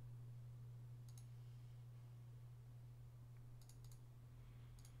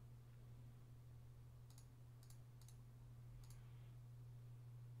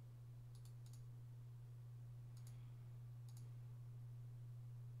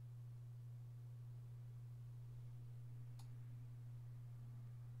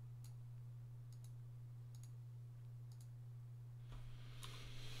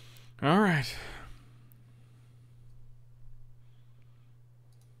 All right.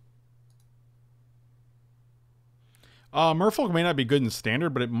 Merfolk may not be good in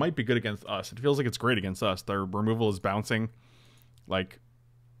standard, but it might be good against us. It feels like it's great against us. Their removal is bouncing. Like,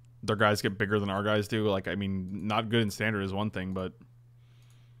 their guys get bigger than our guys do. Like, I mean, not good in standard is one thing, but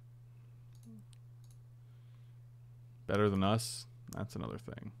better than us, that's another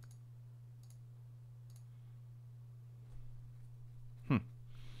thing.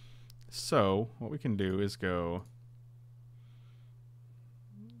 So, what we can do is go...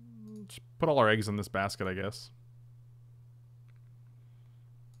 just put all our eggs in this basket, I guess.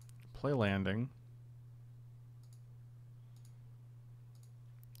 Play landing.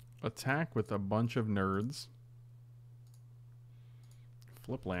 Attack with a bunch of nerds.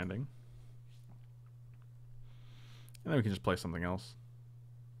 Flip landing. And then we can just play something else.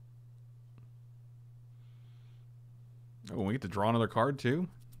 Oh, we get to draw another card too?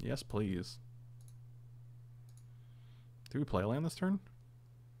 Yes, please. Do we play a land this turn?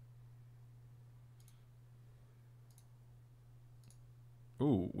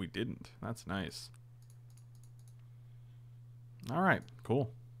 Ooh, we didn't. That's nice. Alright,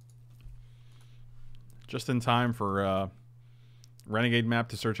 cool. Just in time for Renegade map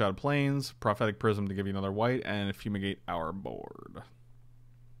to search out planes, Prophetic Prism to give you another white, and fumigate our board.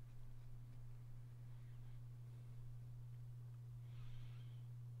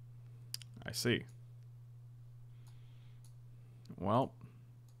 I see. Well,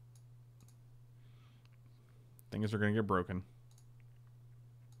 things are going to get broken.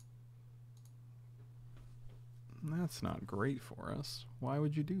 That's not great for us. Why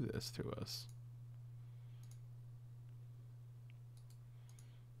would you do this to us?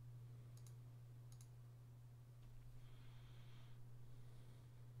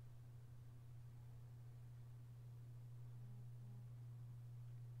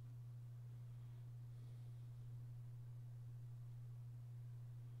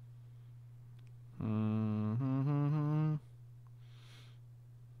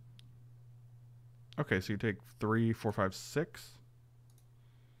 Okay, so you take 3, 4, 5, 6.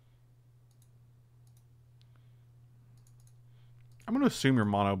 I'm going to assume you're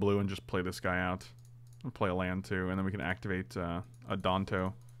mono blue and just play this guy out. I'll play a land too, and then we can activate a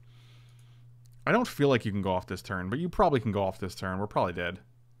Danto. I don't feel like you can go off this turn, but you probably can go off this turn. We're probably dead.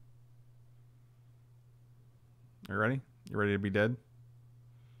 You ready? You ready to be dead?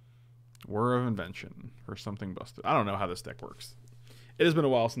 Whir of Invention for something busted. I don't know how this deck works. It has been a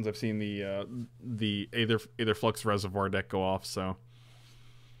while since I've seen the Aether Flux Reservoir deck go off, so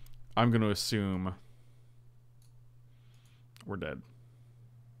I'm going to assume we're dead.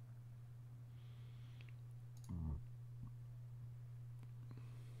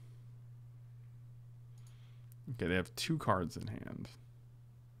 Okay, they have 2 cards in hand.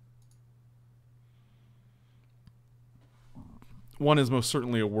 One is most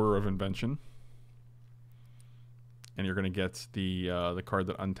certainly a Whir of Invention. And you're going to get the card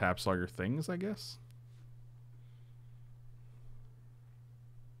that untaps all your things, I guess.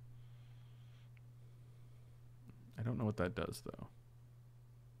 I don't know what that does, though.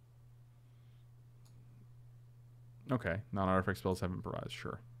 Okay, non-artifact spells have improvised,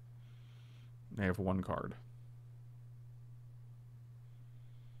 sure. They have 1 card.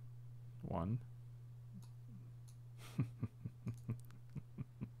 1.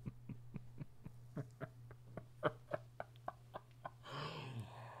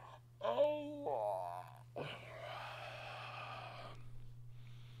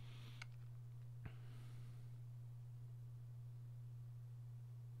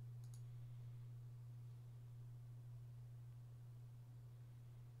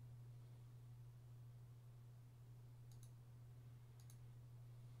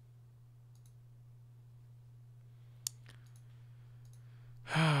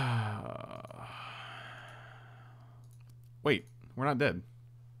 Wait, we're not dead.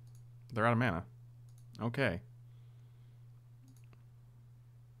 They're out of mana. Okay.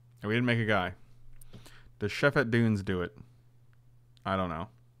 And we didn't make a guy. Does Chef at Dunes do it? I don't know.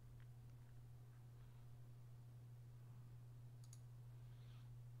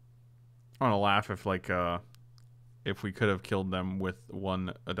 I want to laugh if, like, if we could have killed them with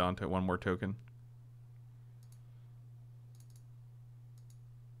one Adante, 1 more token.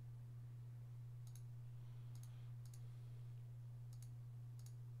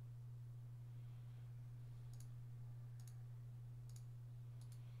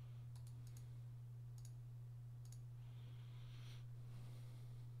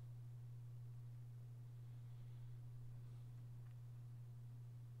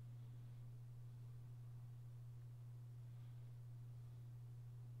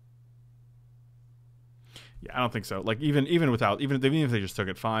 Yeah, I don't think so. Like, even if they just took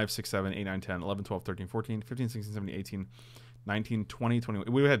it 5, 6, 7, 8, 9, 10, 11, 12, 13, 14, 15, 16, 17, 18, 19, 20,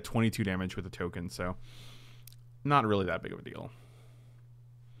 21. We had 22 damage with the token, so not really that big of a deal.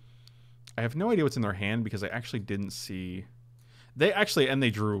 I have no idea what's in their hand because I actually didn't see. And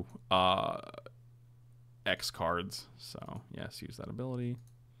they drew X cards. So, yes, use that ability.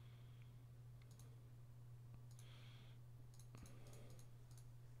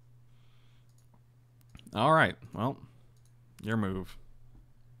 All right. Well, your move.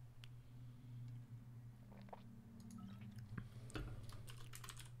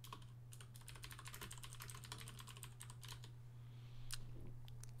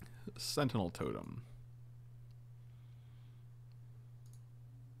 Sentinel Totem.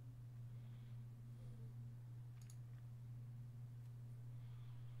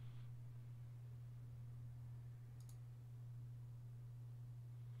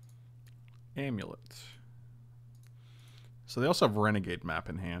 Amulet. So they also have Renegade Map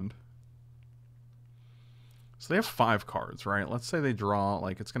in hand. So they have 5 cards, right? Let's say they draw,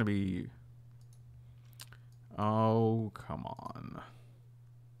 like, it's going to be... Oh, come on.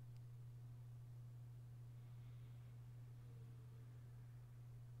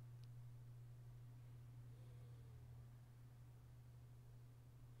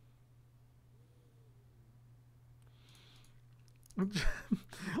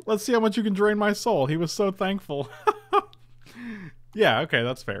 Let's see how much you can drain my soul. He was so thankful. Yeah, okay,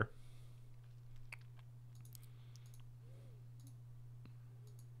 that's fair.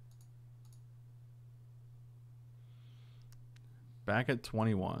 Back at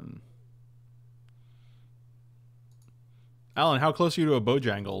 21. Alan, how close are you to a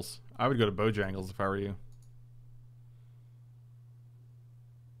Bojangles? I would go to Bojangles if I were you.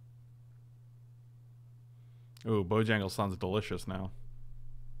 Ooh, Bojangles sounds delicious now.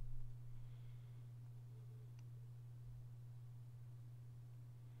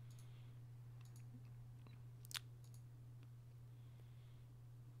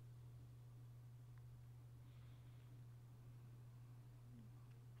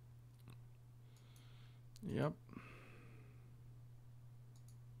 Yep.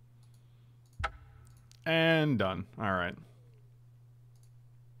 And done. All right.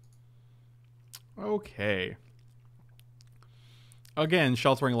 Okay. Again,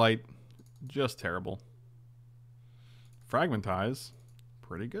 Sheltering Light, just terrible. Fragmentize,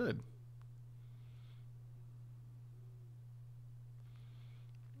 pretty good.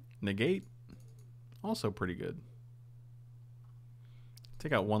 Negate, also pretty good.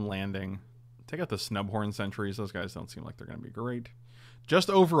 Take out one landing. Take out the Snubhorn Sentries. Those guys don't seem like they're going to be great. Just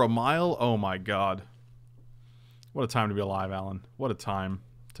over a mile? Oh my god. What a time to be alive, Alan. What a time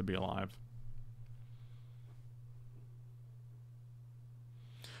to be alive.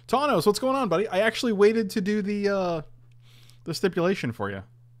 Tanos, what's going on, buddy? I actually waited to do the stipulation for you.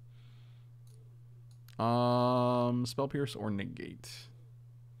 Spell Pierce or Negate?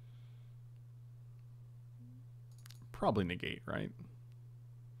 Probably Negate, right?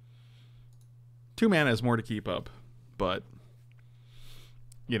 2 mana is more to keep up, but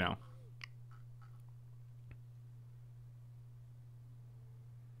you know.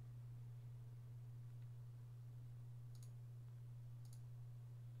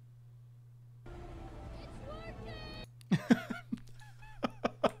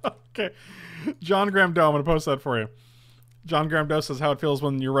 Okay. John Graham Doe, I'm going to post that for you. John Graham Doe says how it feels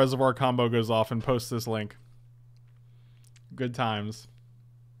when your reservoir combo goes off and posts this link. Good times.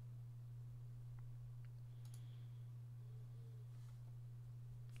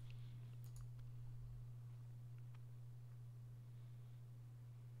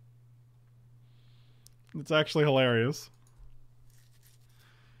 It's actually hilarious.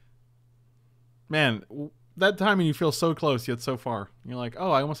 Man, that timing you feel so close yet so far. You're like,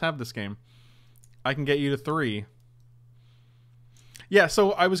 oh, I almost have this game. I can get you to 3. Yeah,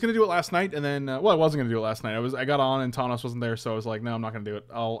 so I was gonna do it last night, and then well, I wasn't gonna do it last night. I got on, and Tanos wasn't there, so I was like, no, I'm not gonna do it.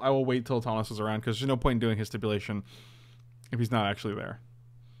 I will wait till Tanos is around because there's no point in doing his stipulation if he's not actually there.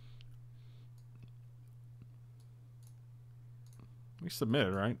 We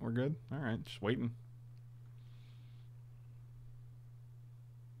submitted, right? We're good. All right, just waiting.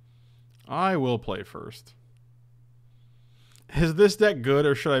 I will play first. Is this deck good,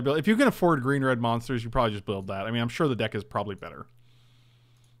 or should I build? If you can afford green-red monsters, you probably just build that. I mean, I'm sure the deck is probably better.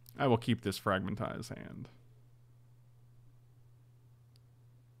 I will keep this Fragmentized hand.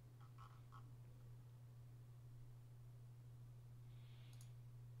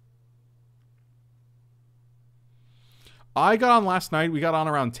 I got on last night. We got on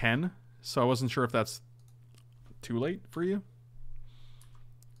around 10, so I wasn't sure if that's too late for you.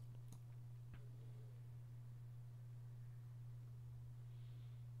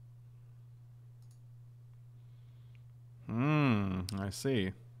 I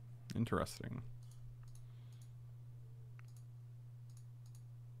see. Interesting.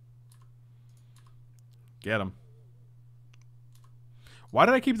 Get him. Why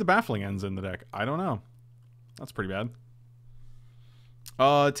did I keep the Baffling Ends in the deck? I don't know. That's pretty bad.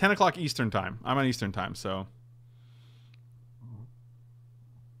 10 o'clock Eastern time. I'm on Eastern time, so...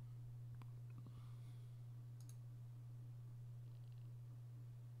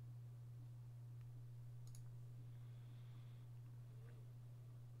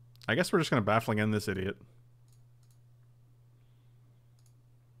 I guess we're just going to Baffling End this idiot.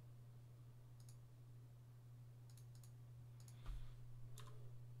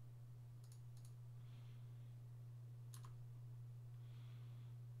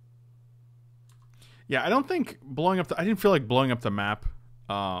 Yeah, I don't think blowing up I didn't feel like blowing up the map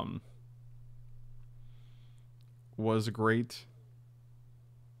was great.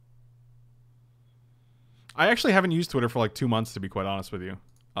 I actually haven't used Twitter for like 2 months, to be quite honest with you.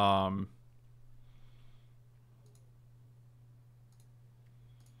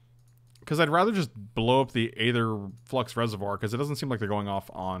 Because I'd rather just blow up the Aether Flux Reservoir, because it doesn't seem like they're going off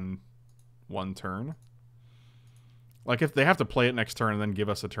on one turn. Like, if they have to play it next turn and then give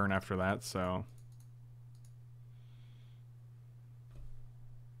us a turn after that, so...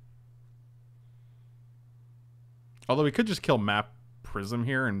 Although we could just kill Map Prism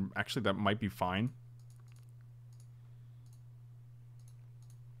here, and actually that might be fine.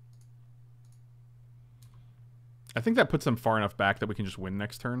 I think that puts them far enough back that we can just win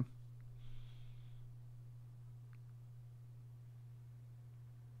next turn.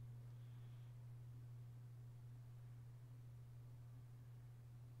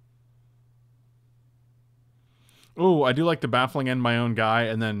 Ooh, I do like the Baffling End my own guy,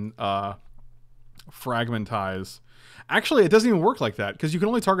 and then Fragmentize. Actually, it doesn't even work like that, because you can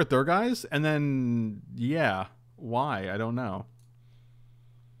only target their guys, and then, yeah. Why? I don't know.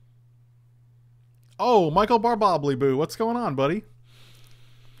 Oh, Michael Barbobbly Boo, what's going on, buddy?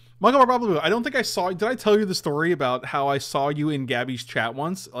 Michael Barbobbly Boo, I don't think I saw... Did I tell you the story about how I saw you in Gabby's chat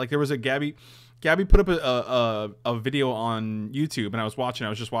once? Like, there was a Gabby put up a video on YouTube, and I was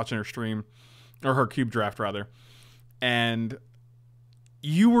just watching her stream, or her cube draft, rather. And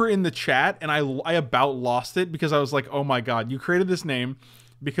you were in the chat, and I about lost it because I was like, oh my god, you created this name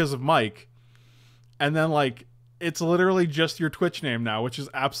because of Mike. And then, like, it's literally just your Twitch name now, which is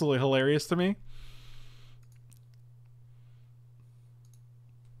absolutely hilarious to me.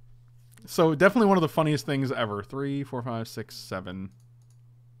 So, definitely one of the funniest things ever. 3, 4, 5, 6, 7.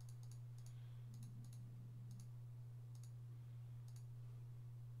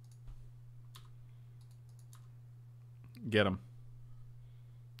 Get him.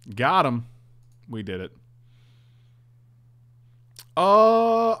 Got him. We did it.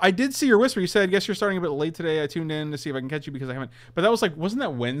 I did see your whisper. You said, guess you're starting a bit late today. I tuned in to see if I can catch you because I haven't. But that was like, wasn't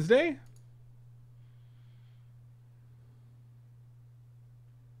that Wednesday?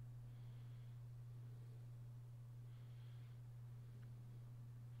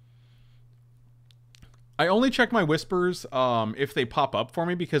 I only check my whispers if they pop up for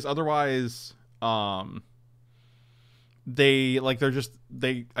me, because otherwise I get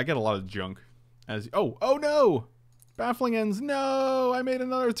a lot of junk. Oh no! Baffling Ends, no! I made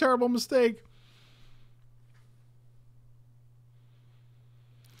another terrible mistake.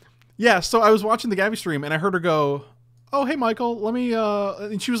 Yeah, so I was watching the Gabby stream and I heard her go, oh, hey, Michael, let me,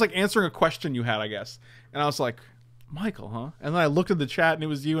 and she was like answering a question you had, I guess. And I was like, Michael, huh? And then I looked at the chat and it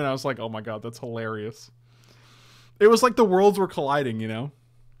was you, and I was like, oh my god, that's hilarious. It was like the worlds were colliding, you know?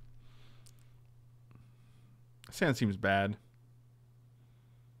 Sand seems bad.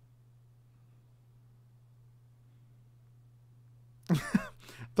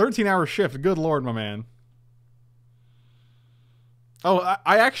 $13-hour shift. Good lord, my man. Oh,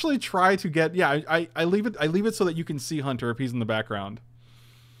 I actually try to get... Yeah, I leave it so that you can see Hunter if he's in the background.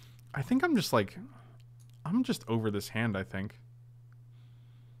 I think I'm just like... I'm just over this hand, I think.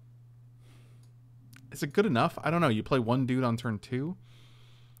 Is it good enough? I don't know. You play one dude on turn 2?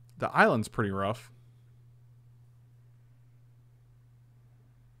 The island's pretty rough.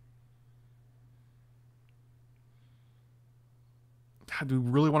 God, do we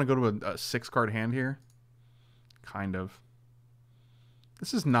really want to go to a 6-card hand here? Kind of.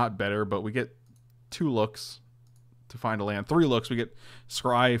 This is not better, but we get 2 looks to find a land. 3 looks. We get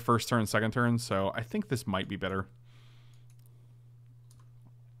Scry first turn, second turn. So I think this might be better.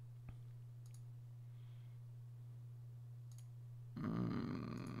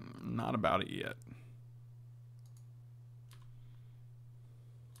 Not about it yet.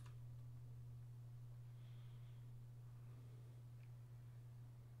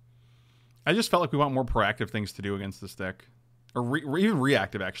 I just felt like we want more proactive things to do against this deck. Or even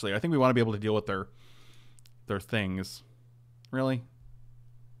reactive, actually. I think we want to be able to deal with their things. Really?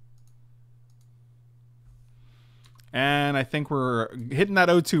 And I think we're hitting that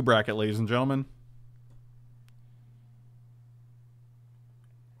O2 bracket, ladies and gentlemen.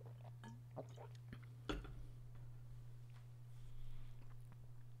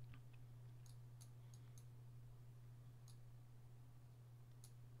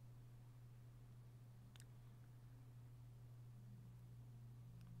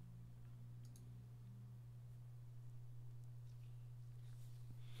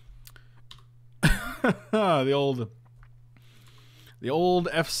 the old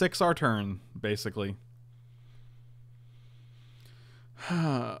F6 our turn, basically.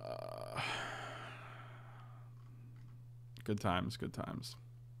 Good times, good times.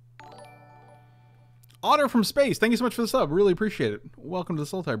 Otter from space, thank you so much for the sub. Really appreciate it. Welcome to the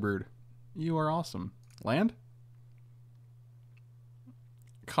Sultai Brood. You are awesome. Land?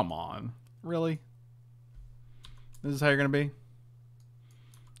 Come on. Really? This is how you're going to be?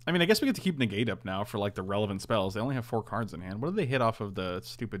 I mean, I guess we get to keep Negate up now for, like, the relevant spells. They only have 4 cards in hand. What did they hit off of the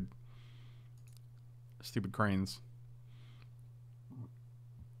stupid cranes?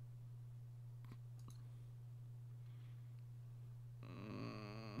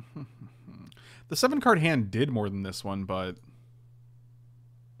 The 7-card hand did more than this one, but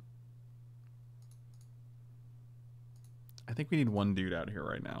I think we need one dude out here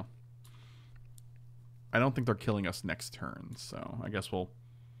right now. I don't think they're killing us next turn, so I guess we'll...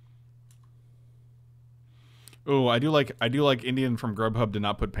 Oh, I do like Indian from Grubhub did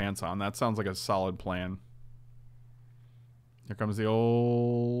not put pants on. That sounds like a solid plan. Here comes the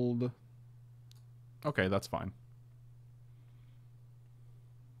old... Okay, that's fine.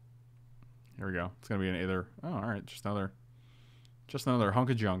 Here we go. It's gonna be an either. Oh, all right, just another hunk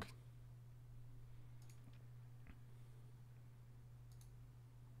of junk.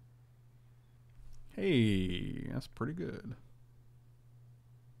 Hey, that's pretty good.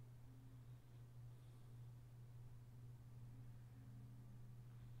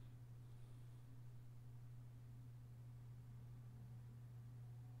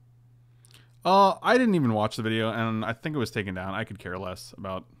 I didn't even watch the video, and I think it was taken down. I could care less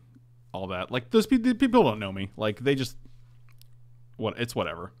about all that. Like, those people don't know me. Like, they just... It's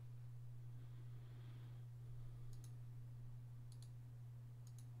whatever.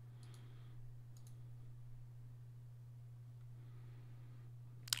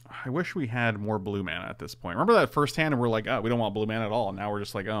 I wish we had more blue mana at this point. Remember that first hand and we're like, oh, we don't want blue mana at all. And now we're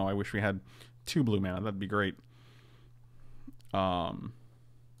just like, oh, I wish we had 2 blue mana. That'd be great.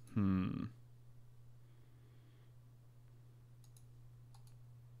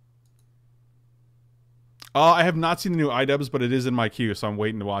 I have not seen the new iDubbbz, but it is in my queue, so I'm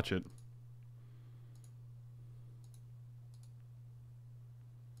waiting to watch it.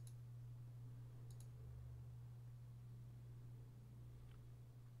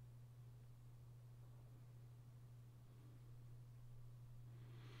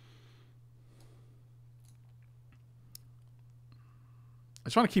 I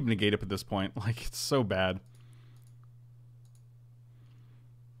just want to keep negate up at this point. Like, it's so bad.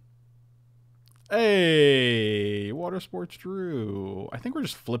 Hey, Water Sports Drew. I think we're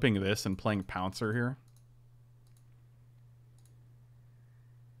just flipping this and playing Pouncer here.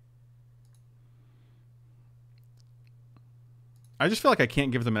 I just feel like I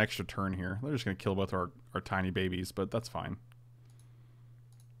can't give them an extra turn here. They're just going to kill both our tiny babies, but that's fine.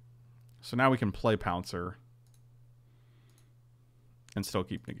 So now we can play Pouncer and still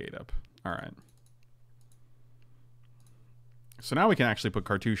keep negate up. All right. So now we can actually put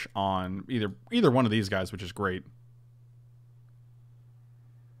Cartouche on either one of these guys, which is great.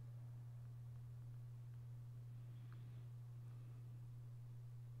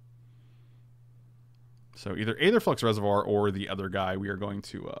 So either Aetherflux Reservoir or the other guy, we are going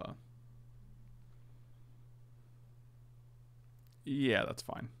to... Yeah, that's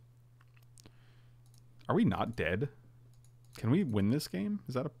fine. Are we not dead? Can we win this game?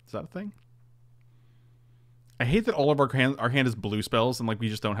 Is that a thing? I hate that all of our hand is blue spells, and like we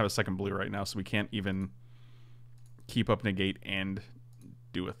just don't have a second blue right now, so we can't even keep up negate and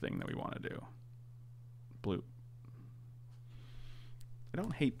do a thing that we want to do. Blue. I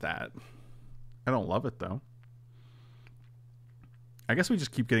don't hate that. I don't love it though. I guess we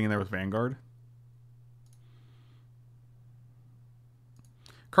just keep getting in there with Vanguard.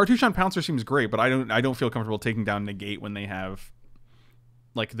 Cartouche on Pouncer seems great, but I don't feel comfortable taking down negate when they have,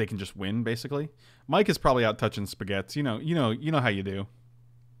 like, they can just win basically. Mike is probably out touching spaghettis. You know how you do.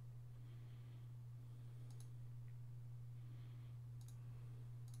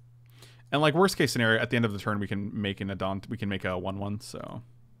 And like worst case scenario, at the end of the turn, we can make a 1/1. So.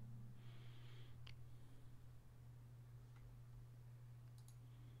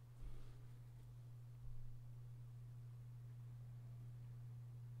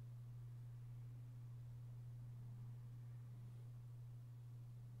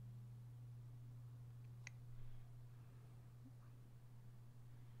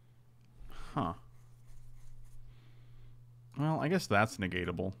 Huh. Well, I guess that's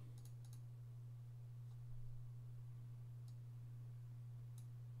negatable.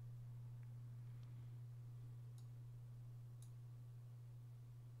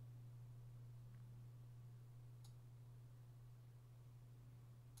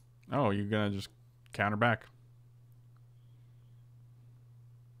 Oh, you're gonna just counter back.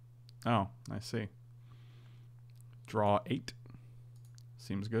 Oh, I see. Draw 8.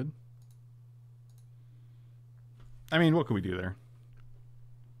 Seems good. I mean, what could we do there?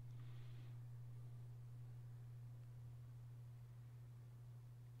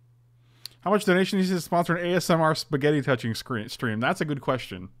 How much donation is to sponsor an ASMR spaghetti touching stream? That's a good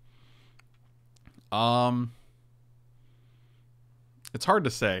question. It's hard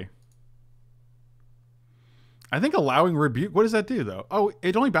to say. I think allowing rebuke. What does that do though? Oh,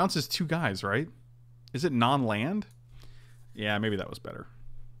 it only bounces 2 guys, right? Is it non-land? Yeah, maybe that was better.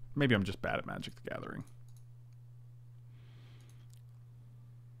 Maybe I'm just bad at Magic the Gathering.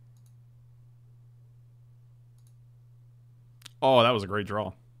 Oh, that was a great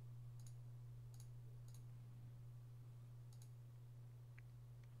draw.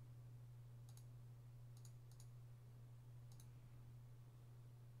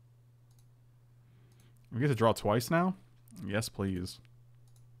 We get to draw twice now? Yes, please.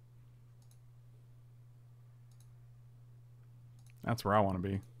 That's where I want to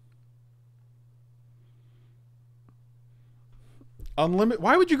be. Unlimited.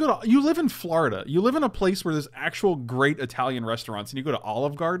 Why would you go to... You live in Florida. You live in a place where there's actual great Italian restaurants, and you go to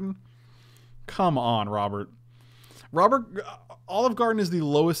Olive Garden? Come on, Robert. Olive Garden is the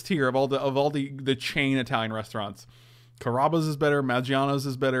lowest tier of all the chain Italian restaurants. Carrabba's is better. Maggiano's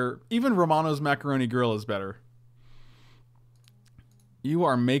is better. Even Romano's Macaroni Grill is better. You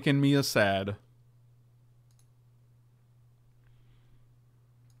are making me a sad.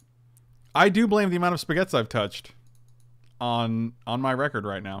 I do blame the amount of spaghettis I've touched on my record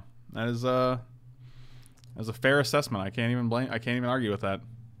right now. That is a fair assessment. I can't even argue with that.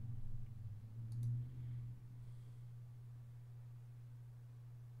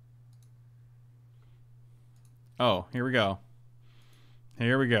 Oh, here we go.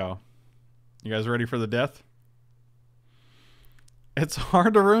 Here we go. You guys ready for the death? It's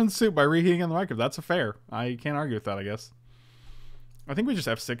hard to ruin soup by reheating in the microwave. That's a fair. I can't argue with that, I guess. I think we just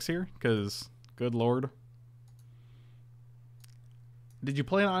F6 here, because, good lord. Did you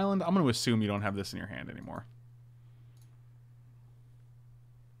play an island? I'm going to assume you don't have this in your hand anymore.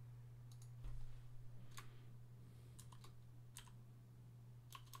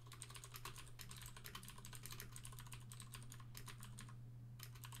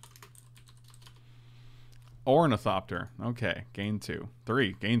 Ornithopter. Okay. Gain 2.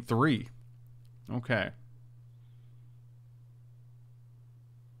 3. Gain 3. Okay.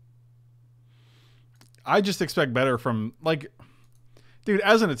 I just expect better from, like... Dude,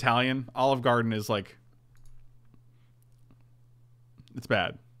 as an Italian, Olive Garden is, like... It's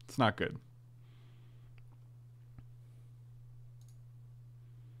bad. It's not good.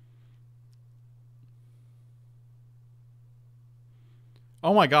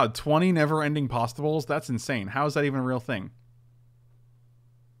 Oh my god, 20 never-ending pasta bowls? That's insane. How is that even a real thing?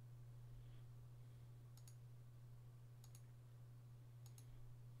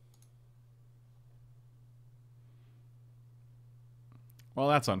 Well,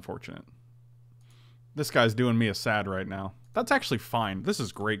 that's unfortunate. This guy's doing me a sad right now. That's actually fine. This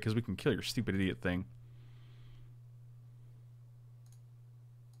is great because we can kill your stupid idiot thing.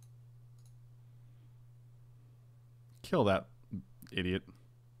 Kill that idiot.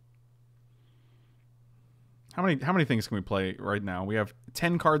 How many things can we play right now? We have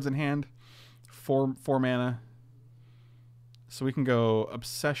 10 cards in hand, 4 mana. So we can go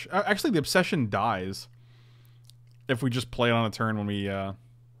Obsession. Actually, the Obsession dies if we just play it on a turn when we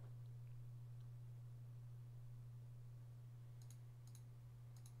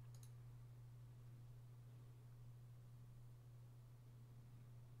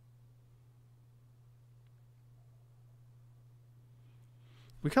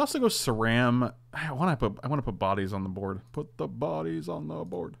we can also go Ceram. I want to put bodies on the board. Put the bodies on the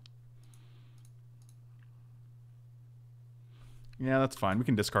board. Yeah, that's fine. We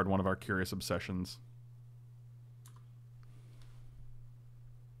can discard one of our Curious Obsessions.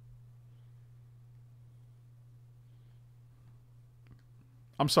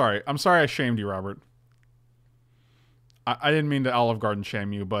 I'm sorry. I'm sorry I shamed you, Robert. I didn't mean to Olive Garden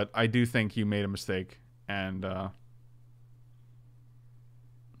shame you, but I do think you made a mistake. And, I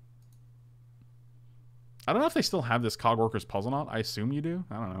don't know if they still have this Cogworkers Puzzle Knot. I assume you do.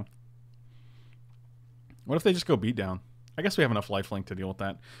 I don't know. What if they just go beat down? I guess we have enough lifelink to deal with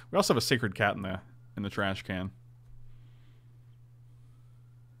that. We also have a Sacred Cat in the trash can.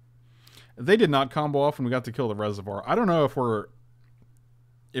 They did not combo off when we got to kill the Reservoir. I don't know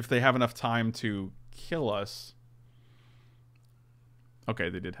if they have enough time to kill us. Okay,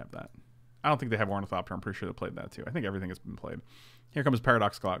 they did have that. I don't think they have Ornithopter. I'm pretty sure they played that too. I think everything has been played. Here comes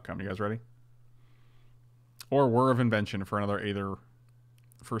Paradoxical Outcome. You guys ready? Or Whir of Invention for another Aether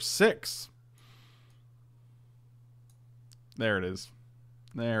for 6. There it is.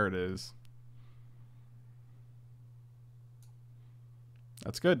 There it is.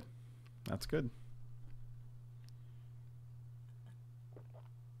 That's good. That's good.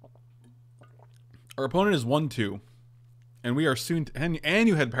 Our opponent is 1-2. And we are soon... and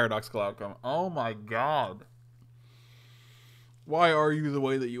you had Paradoxical Outcome. Oh my god. Why are you the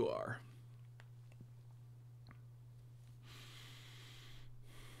way that you are?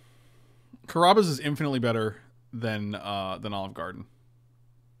 Carrabba's is infinitely better than Olive Garden.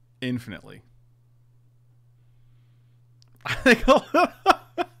 Infinitely. I think.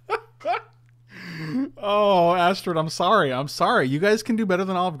 Oh, Astrid, I'm sorry. I'm sorry. You guys can do better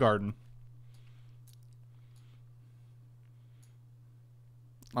than Olive Garden.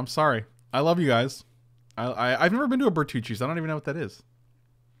 I'm sorry. I love you guys. I've never been to a Bertucci's. I don't even know what that is.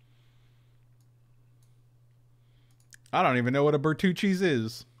 I don't even know what a Bertucci's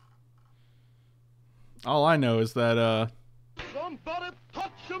is. All I know is that, Somebody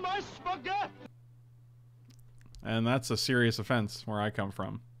touch my spaghetti! and that's a serious offense where I come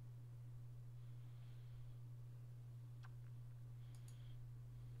from.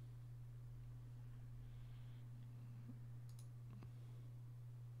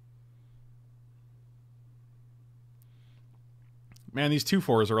 Man, these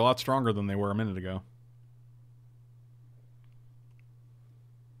 2-4s are a lot stronger than they were a minute ago.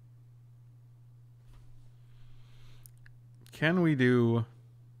 Can we do...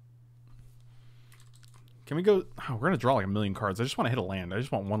 Can we go... Oh, we're going to draw like a million cards. I just want to hit a land. I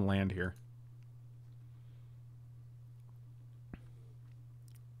just want one land here.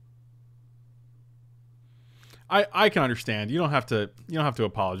 I can understand. You don't have to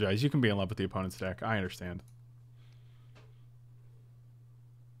apologize. You can be in love with the opponent's deck. I understand.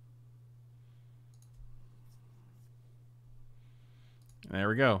 There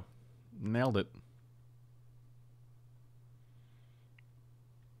we go. Nailed it.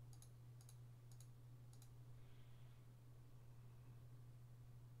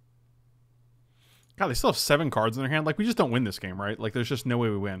 God, they still have 7 cards in their hand. Like, we just don't win this game, right? Like, there's just no way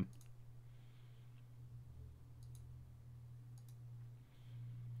we win.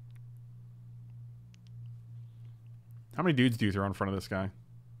 How many dudes do you throw in front of this guy?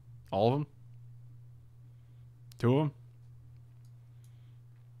 All of them? 2 of them?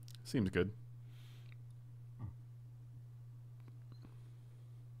 Seems good.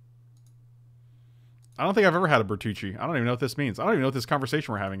 I don't think I've ever had a Bertucci. I don't even know what this means. I don't even know what this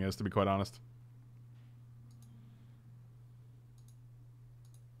conversation we're having is, to be quite honest.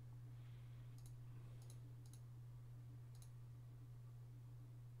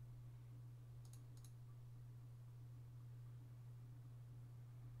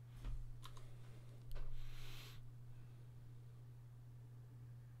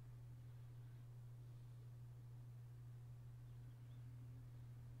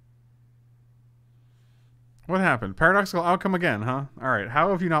 What happened? Paradoxical outcome again, huh? Alright, how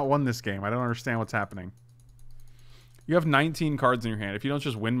have you not won this game? I don't understand what's happening. You have 19 cards in your hand. If you don't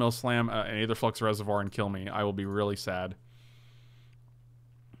just Windmill Slam an Aetherflux Reservoir and kill me, I will be really sad.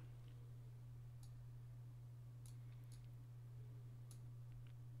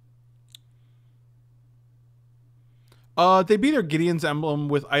 They beat their Gideon's Emblem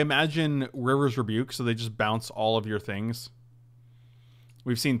with, I imagine, River's Rebuke, so they just bounce all of your things.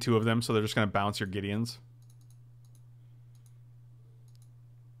 We've seen 2 of them, so they're just going to bounce your Gideons.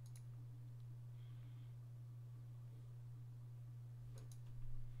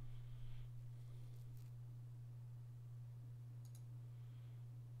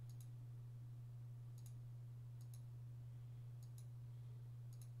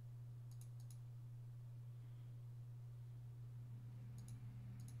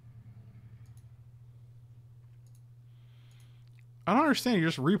 I don't understand. You're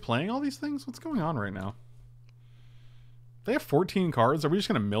just replaying all these things? What's going on right now? They have 14 cards. Are we just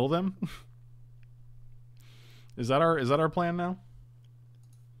going to mill them? Is that our plan now?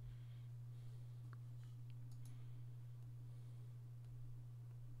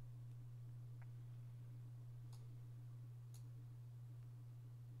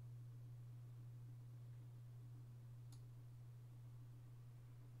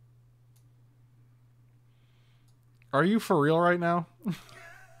 Are you for real right now?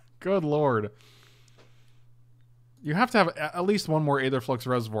 Good lord. You have to have at least one more Aetherflux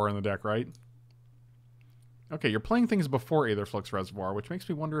Reservoir in the deck, right? Okay, you're playing things before Aetherflux Reservoir, which makes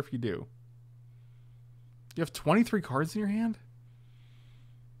me wonder if you do. You have 23 cards in your hand?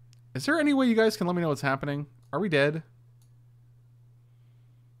 Is there any way you guys can let me know what's happening? Are we dead?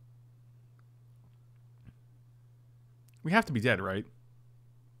 We have to be dead, right?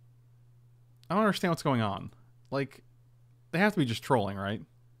 I don't understand what's going on. Like, they have to be just trolling, right?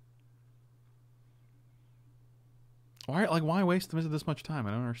 Why waste this much time?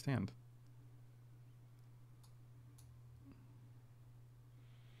 I don't understand.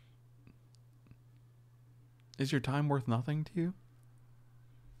 Is your time worth nothing to you?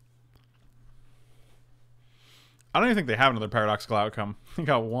 I don't even think they have another paradoxical outcome. You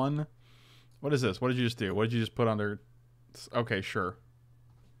got one. What is this? What did you just do? What did you just put under? Okay, sure.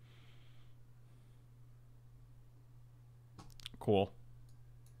 Cool.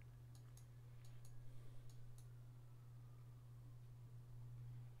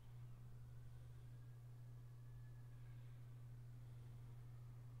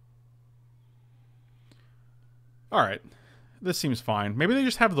 Alright. This seems fine. Maybe they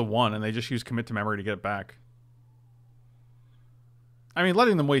just have the one and they just use commit to memory to get it back. I mean,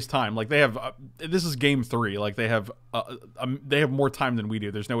 letting them waste time. Like, they have... this is game 3. Like, they have more time than we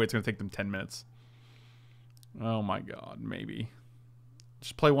do. There's no way it's going to take them 10 minutes. Oh my god, maybe.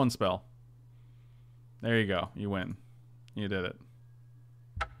 Just play one spell. There you go. You win. You did it.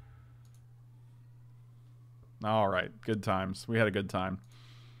 Alright, good times. We had a good time.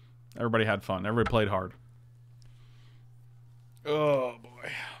 Everybody had fun. Everybody played hard. Oh, boy.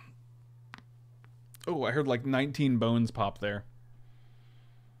 Oh, I heard like 19 bones pop there.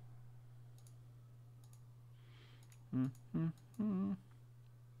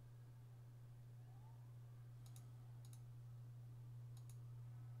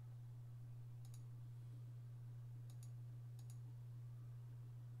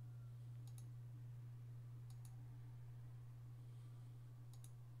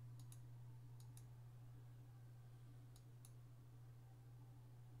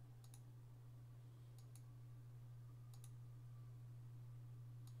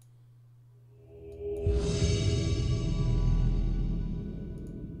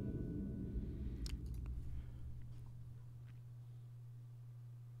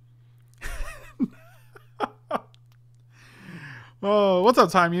 Oh, what's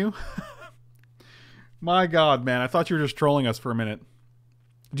up, Time You? My god, man. I thought you were just trolling us for a minute.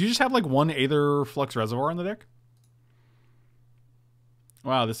 Do you just have like one Aether Flux Reservoir on the deck?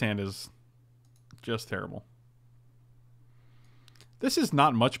 Wow, this hand is just terrible. This is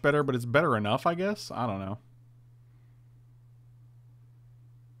not much better, but it's better enough, I guess. I don't know.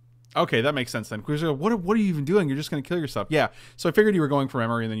 Okay, that makes sense then. What are you even doing? You're just going to kill yourself. Yeah, so I figured you were going for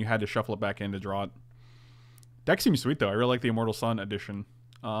memory and then you had to shuffle it back in to draw it. Deck seems sweet, though. I really like the Immortal Sun edition.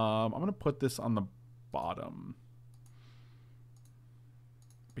 I'm going to put this on the bottom.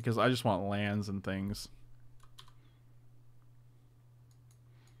 Because I just want lands and things.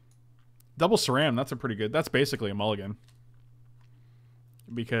 Double Saram, that's a pretty good... That's basically a mulligan.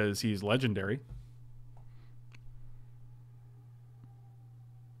 Because he's legendary.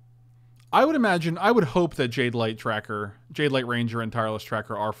 I would imagine... I would hope that Jade Light Ranger, and Tireless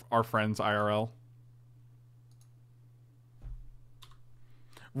Tracker are friends IRL.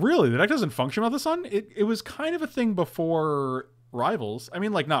 Really? The deck doesn't function without the sun? It was kind of a thing before Rivals. I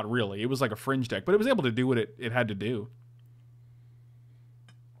mean, like, not really. It was like a fringe deck, but it was able to do what it had to do.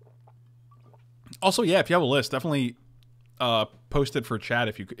 Also, yeah, if you have a list, definitely post it for chat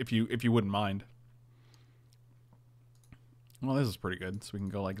if you wouldn't mind. Well, this is pretty good. So we can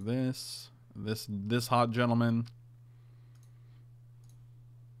go like this. This hot gentleman.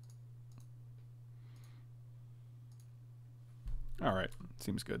 All right.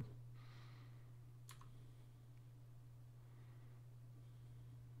 Seems good.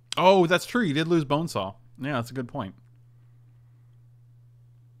 Oh, that's true. You did lose Bonesaw. Yeah, that's a good point.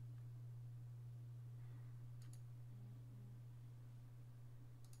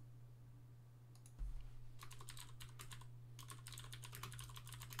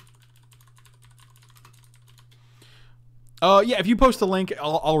 Yeah, if you post a link,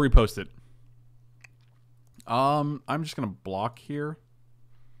 I'll repost it. I'm just gonna block here.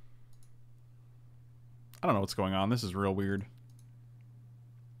 I don't know what's going on. This is real weird.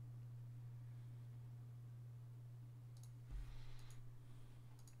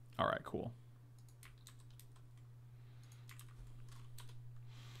 All right, cool.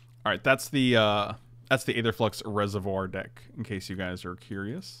 All right, that's the Aetherflux Reservoir deck, in case you guys are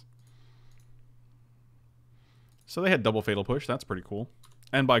curious. So they had double Fatal Push. That's pretty cool.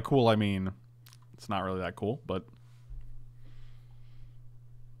 And by cool, I mean it's not really that cool, but...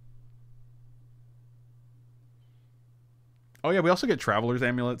 Oh yeah, we also get Traveler's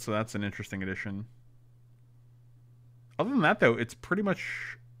Amulet, so that's an interesting addition. Other than that, though, it's pretty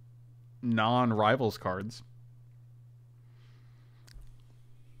much non-Rivals cards.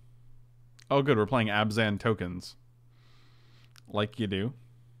 Oh good, we're playing Abzan tokens. Like you do.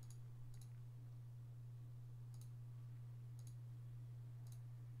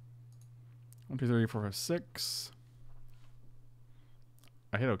 One, two, three, four, five, six.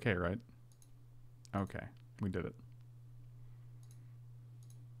 I hit okay, right? Okay, we did it.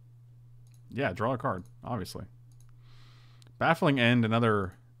 Yeah, draw a card, obviously. Baffling End,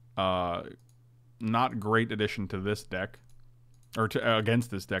 another not great addition to this deck. Or to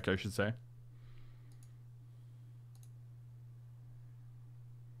against this deck, I should say.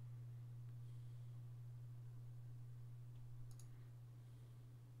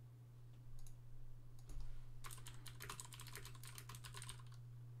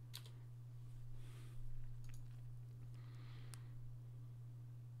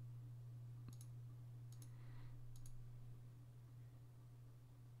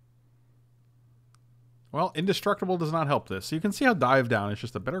 Well, Indestructible does not help this. So you can see how Dive Down is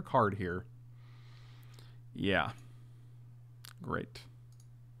just a better card here. Yeah. Great.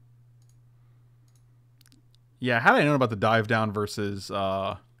 Yeah, had I known about the Dive Down versus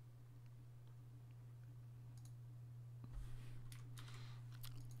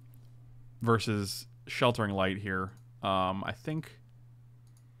Sheltering Light here, I think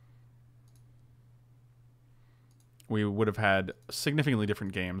we would have had significantly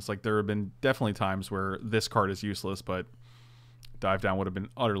different games. Like, there have been definitely times where this card is useless, but Dive Down would have been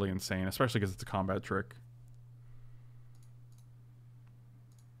utterly insane, especially because it's a combat trick.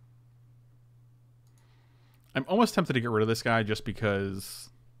 I'm almost tempted to get rid of this guy just because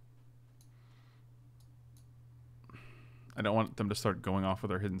I don't want them to start going off with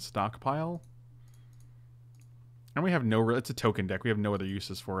their hidden stockpile. And we have no... It's a token deck. We have no other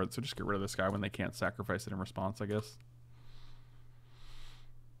uses for it, so just get rid of this guy when they can't sacrifice it in response, I guess.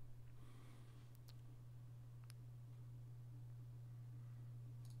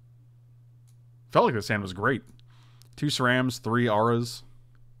 Felt like this hand was great. 2 Cerams, 3 Auras.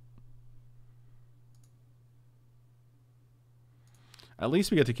 At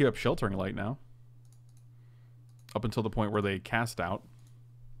least we get to keep up Sheltering Light now. Up until the point where they cast out.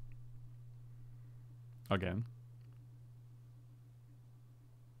 Again.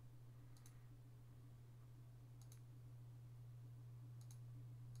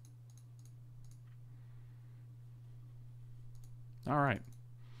 Alright.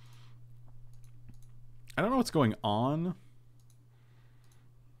 I don't know what's going on,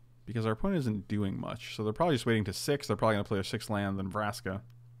 because our opponent isn't doing much. So they're probably just waiting to 6. They're probably going to play a 6 land, then Vraska.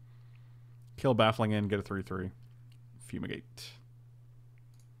 Kill Baffling in, get a 3/3. Fumigate.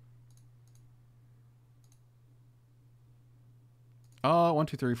 One,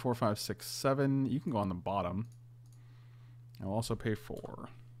 two, three, four, five, six, 7. You can go on the bottom. I'll also pay 4.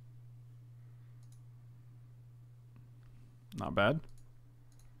 Not bad.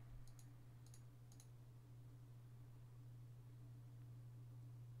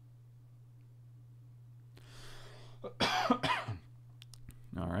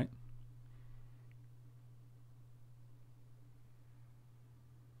 All right.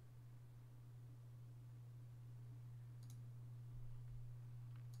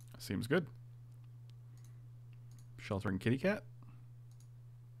 Seems good. Sheltering Kitty Cat.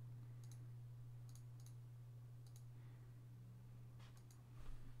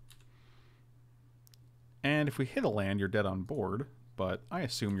 And if we hit a land, you're dead on board, but I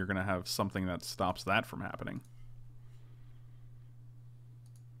assume you're going to have something that stops that from happening.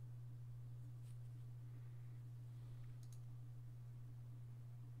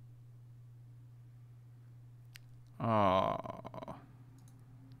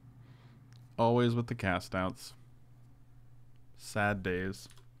 Always with the cast outs. Sad days.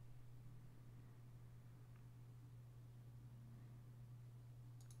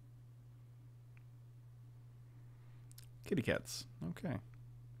 Kitty cats. Okay.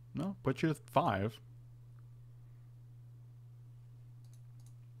 No, put you to 5.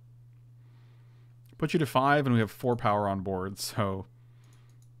 Put you to 5, and we have 4 power on board, so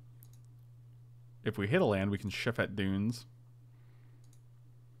if we hit a land, we can Shefet Dunes.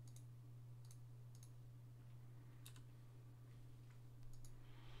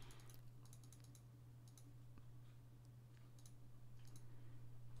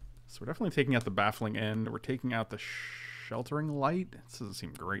 So we're definitely taking out the Baffling End. We're taking out the Sheltering Light. This doesn't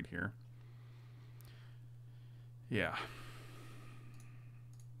seem great here. Yeah.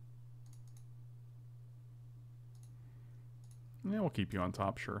 Yeah, we'll keep you on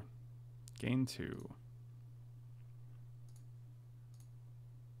top, sure. Gain 2.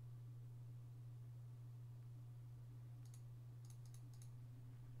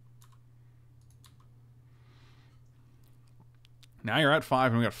 Now you're at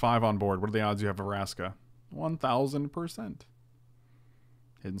 5, and we got 5 on board. What are the odds you have a Vraska? 1,000%.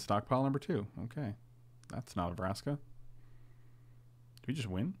 Hidden stockpile number 2. Okay. That's not a Vraska. Did we just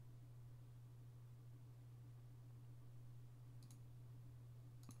win?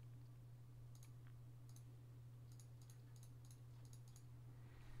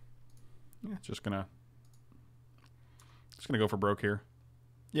 Yeah, just gonna go for broke here.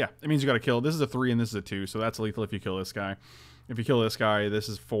 Yeah, it means you got to kill. This is a 3 and this is a 2, so that's lethal if you kill this guy. If you kill this guy, this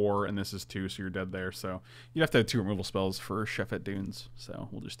is 4 and this is 2, so you're dead there. So you have to have 2 removal spells for Shefet Dunes, so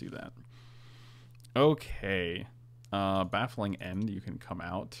we'll just do that. Okay. Baffling End, you can come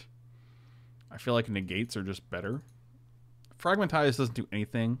out. I feel like negates are just better. Fragmentize doesn't do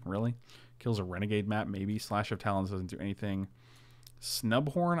anything, really. Kills a Renegade map, maybe. Slash of Talons doesn't do anything.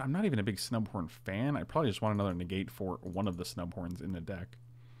 Snubhorn, I'm not even a big Snubhorn fan. I probably just want another negate for one of the Snubhorns in the deck.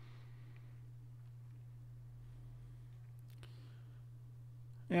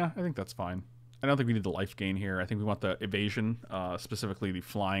 Yeah, I think that's fine. I don't think we need the life gain here. I think we want the evasion, specifically the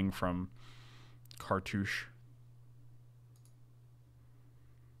flying from cartouche.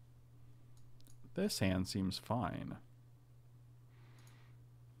 This hand seems fine.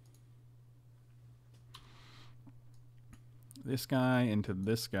 This guy into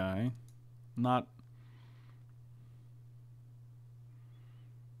this guy. Not...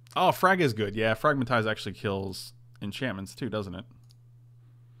 Oh, frag is good. Yeah, fragmentize actually kills enchantments too, doesn't it?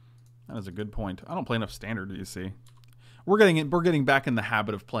 That is a good point. I don't play enough standard, you see. We're getting back in the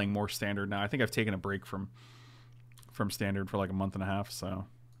habit of playing more standard now. I think I've taken a break from standard for like a month and a half, so.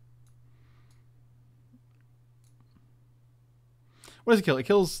 What does it kill? It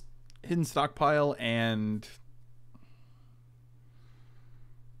kills hidden stockpile and...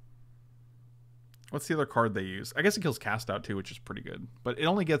 What's the other card they use? I guess it kills cast out too, which is pretty good. But it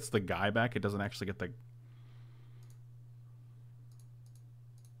only gets the guy back. It doesn't actually get the...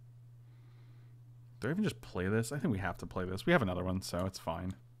 Do I even just play this? I think we have to play this. We have another one, so it's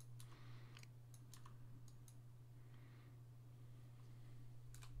fine.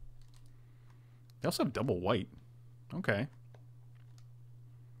 They also have double white. Okay.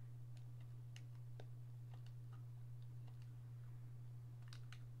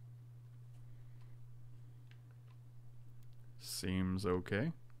 Seems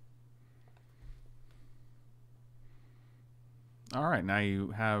okay. All right, now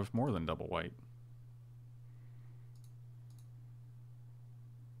you have more than double white.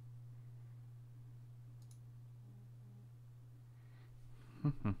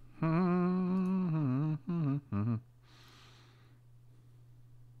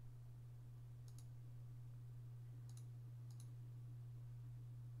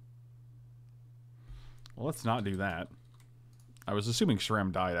 Well, let's not do that. I was assuming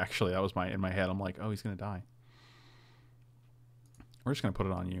Shrem died, actually. That was in my head. I'm like, oh, he's going to die. We're just going to put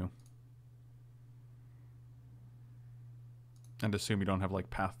it on you. And assume you don't have, like,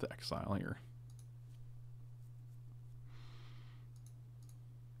 Path to Exile here.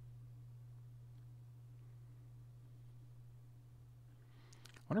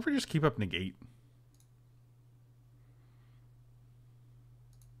 I wonder if we just keep up Negate.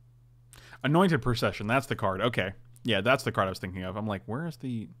 Anointed Procession. That's the card. Okay. Yeah, that's the card I was thinking of. I'm like, where is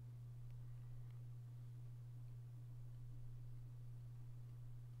the...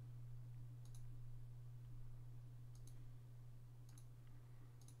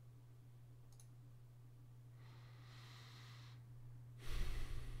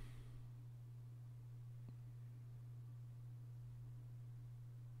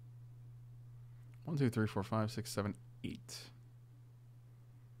 One, two, three, four, five, six, seven, 8.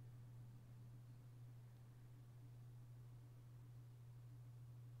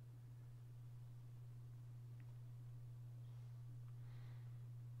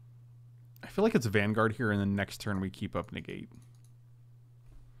 I feel like it's Vanguard here, and then next turn we keep up Negate.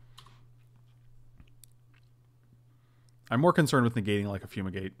 I'm more concerned with negating like a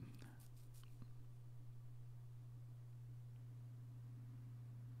Fumigate.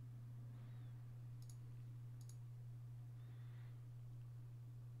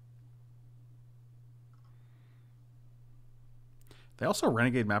 They also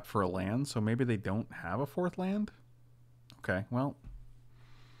Renegade map for a land, so maybe they don't have a 4th land? Okay, well...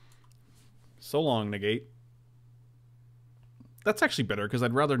 So long, Negate. That's actually better, because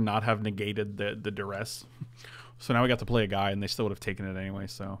I'd rather not have negated the Duress. So now we got to play a guy, and they still would have taken it anyway,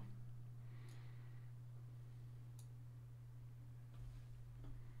 so...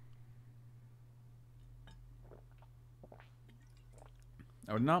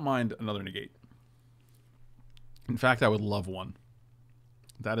 I would not mind another negate. In fact, I would love one.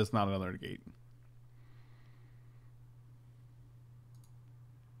 That is not another negate.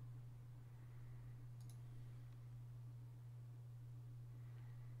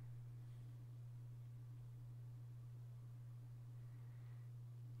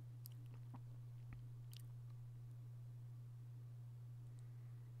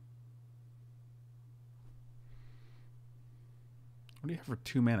 What do you have for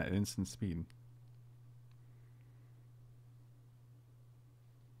 2 mana at instant speed?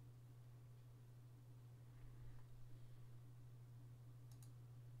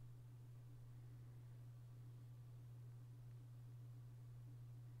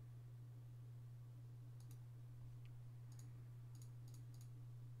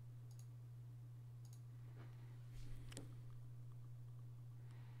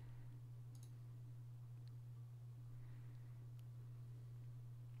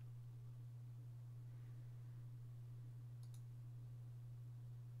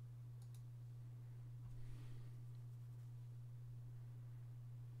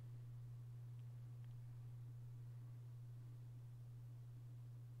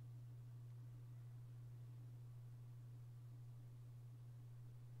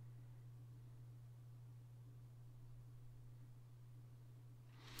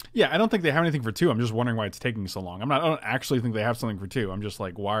 Yeah, I don't think they have anything for 2. I'm just wondering why it's taking so long. I don't actually think they have something for 2. I'm just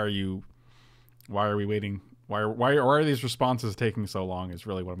like, why are we waiting? Why are these responses taking so long is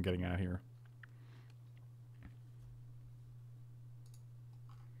really what I'm getting at here.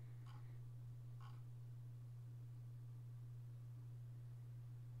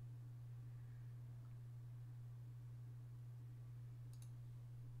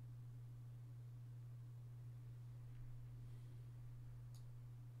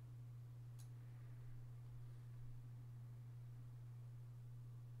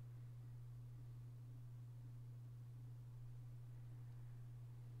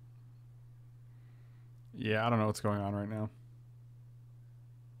 Yeah, I don't know what's going on right now.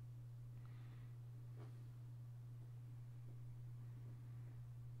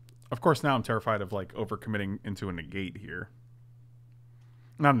 Of course, now I'm terrified of like overcommitting into a negate here.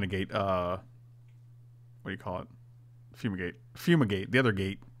 Not a negate. What do you call it? Fumigate. Fumigate. The other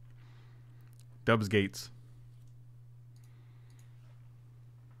gate. Dubs gates.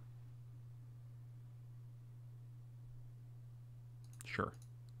 Sure.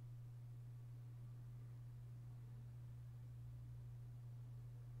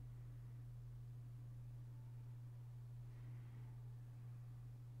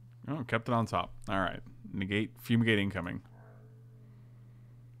 Oh, kept it on top. All right. Negate. Fumigate incoming.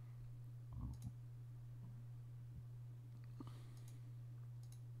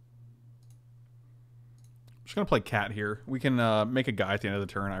 Just going to play cat here. We can make a guy at the end of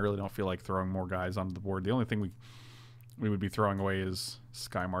the turn. I really don't feel like throwing more guys onto the board. The only thing we would be throwing away is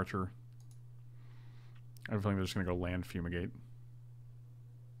Sky Marcher. I have a feeling they're just going to go land Fumigate.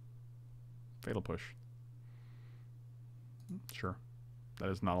 Fatal Push. Sure. That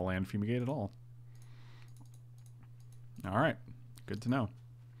is not a land Fumigate at all. Alright. Good to know.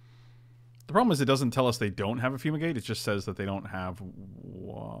 The problem is it doesn't tell us they don't have a Fumigate. It just says that they don't have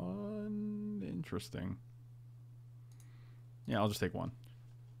one. Interesting. Yeah, I'll just take one.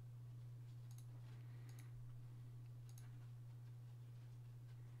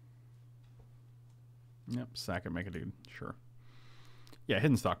 Yep, sack it, make a dude. Sure. Yeah,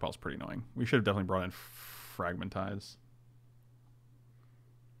 hidden stockpile's pretty annoying. We should have definitely brought in Fragmentize.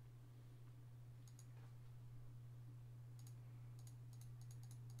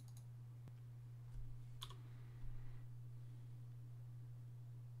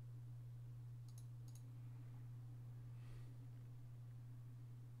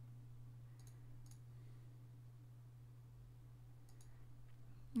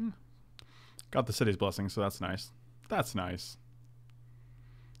 Got the city's blessing, so that's nice. That's nice.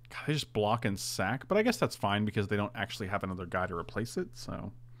 God, they just block and sack, but I guess that's fine because they don't actually have another guy to replace it,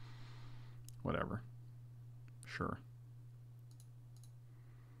 so whatever. Sure.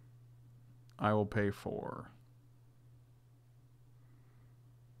 I will pay 4.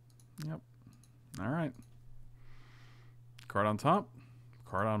 Yep. All right. Card on top,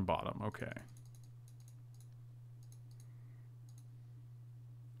 card on bottom. Okay.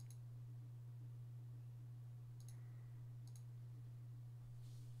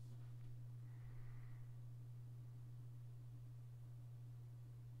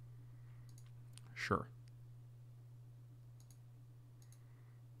 Sure.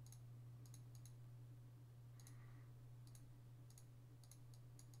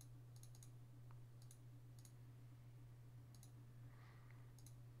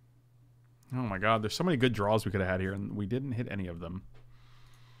 Oh my god, there's so many good draws we could have had here, and we didn't hit any of them.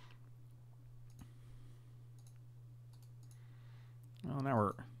 Well, now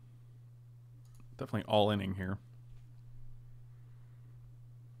we're definitely all-inning here.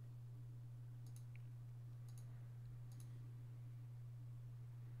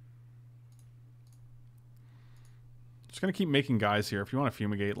 Just gonna keep making guys here. If you want to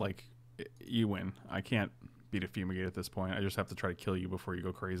fumigate, like, you win. I can't beat a fumigate at this point. I just have to try to kill you before you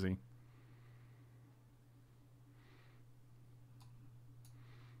go crazy.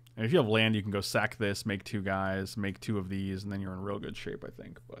 And if you have land, you can go sack this, make 2 guys, make 2 of these, and then you're in real good shape, I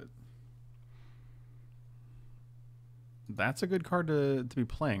think. But that's a good card to be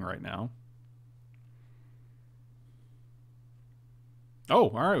playing right now. Oh,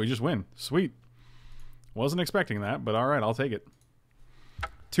 all right, we just win. Sweet. Wasn't expecting that, but all right, I'll take it.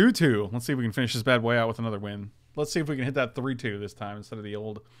 2-2. Let's see if we can finish this bad boy out with another win. Let's see if we can hit that 3-2 this time instead of the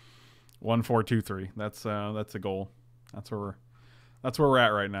old 1-4-2-3. That's a goal. That's where we're at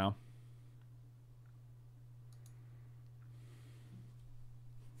right now.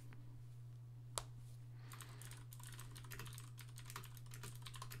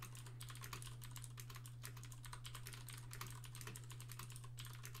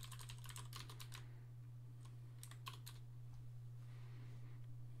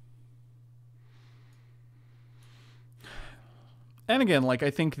 And again, like, I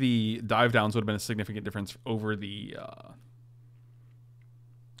think the dive downs would have been a significant difference over the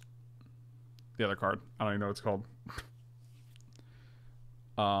other card. I don't even know what it's called.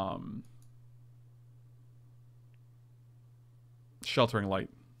 Sheltering Light.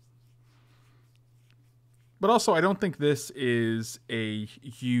 But also, I don't think this is a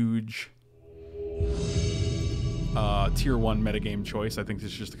huge tier 1 metagame choice. I think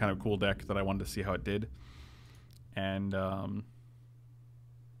this is just a kind of cool deck that I wanted to see how it did. And,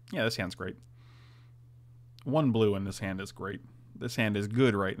 yeah, this hand's great. 1 blue in this hand is great. This hand is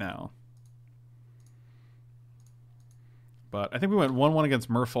good right now. But I think we went 1-1 against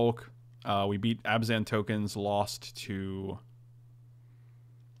Merfolk. We beat Abzan tokens, lost to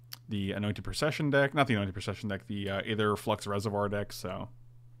the Anointed Procession deck. Not the Anointed Procession deck, the Aether Flux Reservoir deck, so...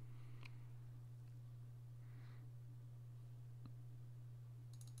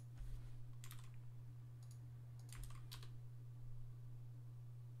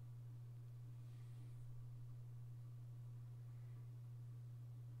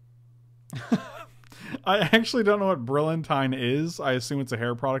 I actually don't know what Brillantine is. I assume it's a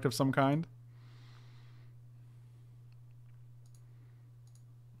hair product of some kind.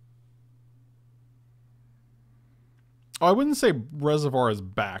 Oh, I wouldn't say Reservoir is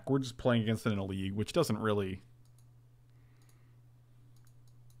back. We're just playing against it in a league, which doesn't really...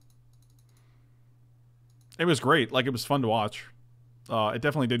 It was great. Like, it was fun to watch. It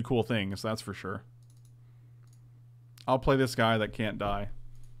definitely did cool things, that's for sure. I'll play this guy that can't die.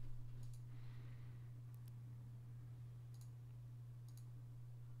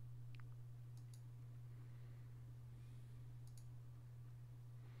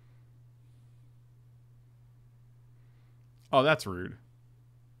 Oh, that's rude.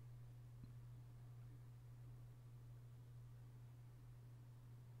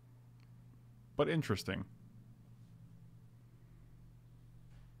 But interesting.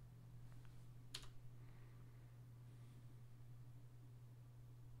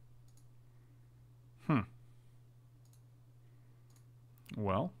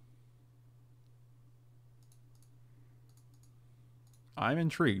 Well. I'm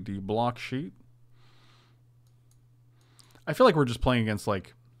intrigued. Do you block sheet? I feel like we're just playing against,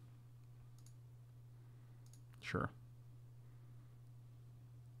 like... Sure.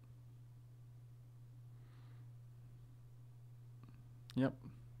 Yep.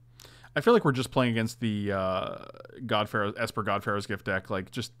 I feel like we're just playing against the Esper Godpharaoh's Gift deck.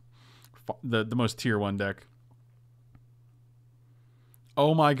 Like, just the most tier 1 deck.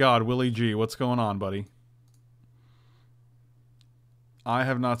 Oh my god, Willie G. What's going on, buddy? I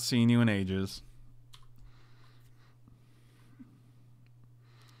have not seen you in ages.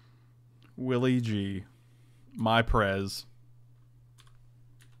 Willie G. My prez.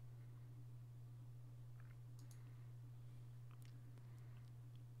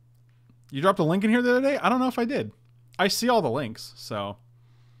 You dropped a link in here the other day? I don't know if I did. I see all the links, so...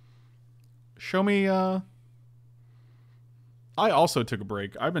 Show me, I also took a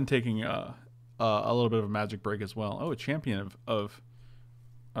break. I've been taking a little bit of a Magic break as well. Oh, a champion of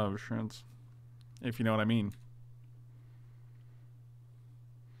Shreds, if you know what I mean.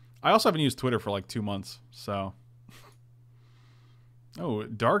 I also haven't used Twitter for like 2 months, so. Oh,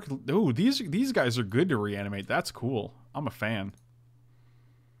 dark. Oh, these guys are good to reanimate. That's cool. I'm a fan.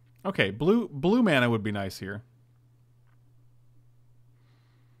 Okay, blue mana would be nice here.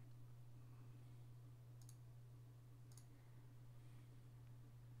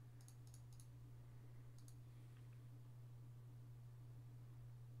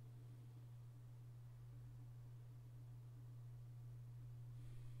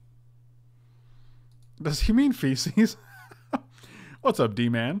 Does he mean feces? What's up,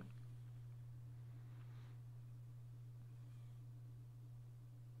 D-Man?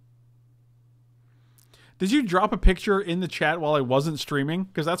 Did you drop a picture in the chat while I wasn't streaming?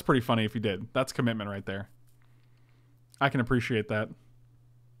 Because that's pretty funny if you did. That's commitment right there. I can appreciate that.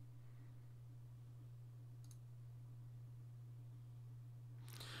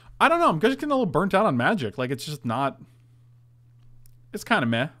 I don't know. I'm just getting a little burnt out on Magic. Like, it's just not... It's kind of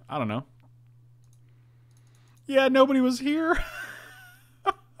meh. I don't know. Yeah, nobody was here.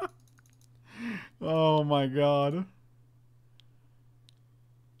 Oh my god.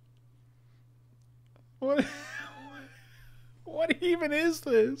 What even is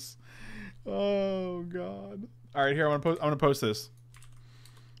this? Oh god. All right, here I'm gonna post this.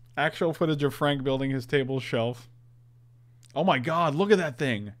 Actual footage of Frank building his table shelf. Oh my god, look at that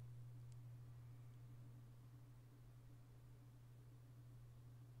thing.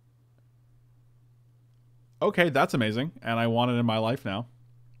 Okay, that's amazing, and I want it in my life now.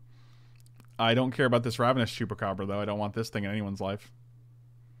 I don't care about this Ravenous Chupacabra, though. I don't want this thing in anyone's life.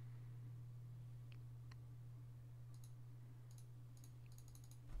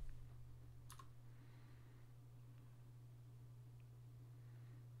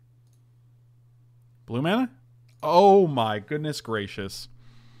 Blue mana? Oh my goodness gracious.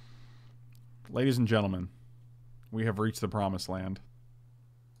 Ladies and gentlemen, we have reached the promised land.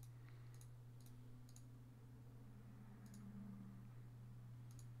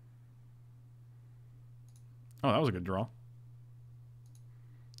 Oh, that was a good draw.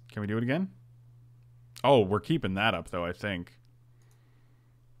 Can we do it again? Oh, we're keeping that up, though, I think.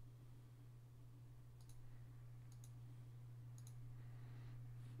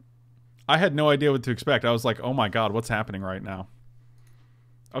 I had no idea what to expect. I was like, oh my god, what's happening right now?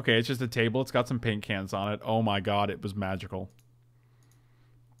 Okay, it's just a table. It's got some paint cans on it. Oh my god, it was magical.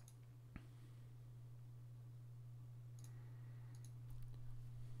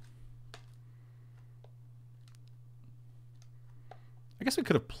 I guess we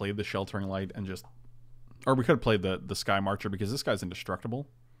could have played the Sheltering Light and just... Or we could have played the Sky Marcher because this guy's indestructible.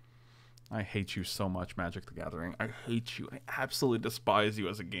 I hate you so much, Magic the Gathering. I hate you. I absolutely despise you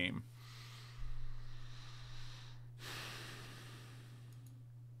as a game.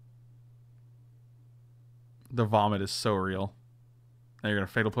 The vomit is so real. Now you're going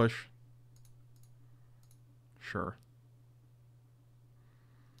to Fatal Push? Sure.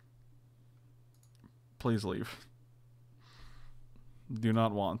 Please leave. Do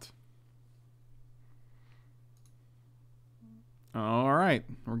not want. Alright,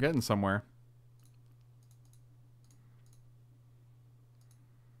 we're getting somewhere.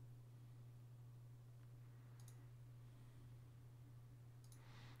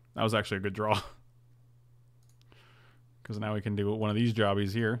 That was actually a good draw. Because now we can do one of these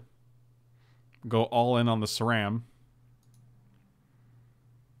jobbies here. Go all in on the Saram.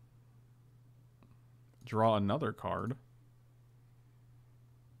 Draw another card.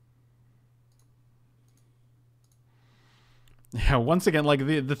 Yeah, once again, like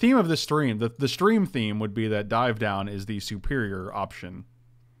the theme of the stream, the stream theme would be that Dive Down is the superior option.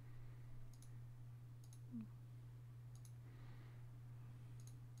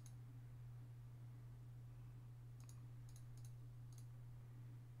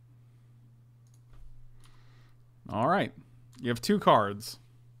 All right. You have 2 cards.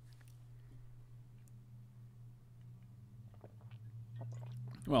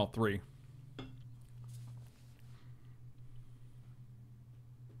 Well, 3.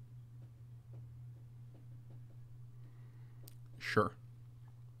 Sure.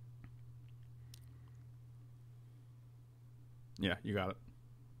 Yeah, you got it.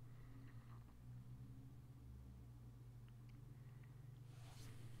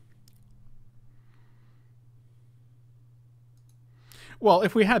 Well,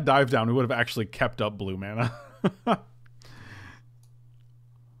 if we had Dive Down, we would have actually kept up blue mana.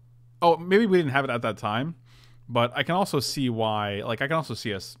 Oh, maybe we didn't have it at that time, but I can also see why. Like, I can also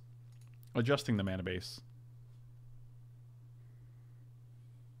see us adjusting the mana base.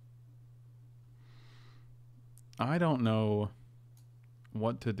 I don't know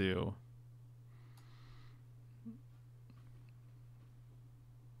what to do.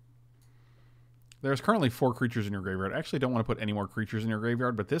 There's currently 4 creatures in your graveyard. I actually don't want to put any more creatures in your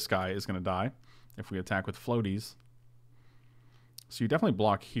graveyard, but this guy is going to die if we attack with floaties. So you definitely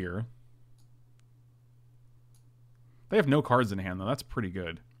block here. They have no cards in hand, though. That's pretty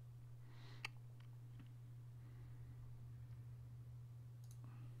good.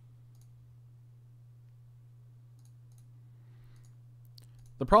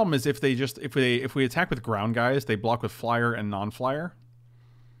 The problem is if we attack with ground guys, they block with flyer and non-flyer.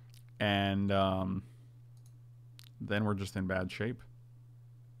 And then we're just in bad shape.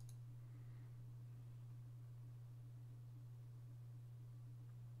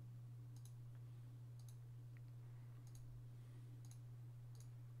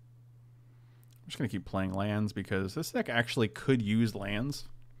 I'm just going to keep playing lands because this deck actually could use lands.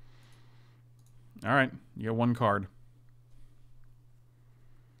 All right, you have 1 card.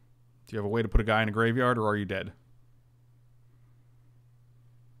 Do you have a way to put a guy in a graveyard, or are you dead?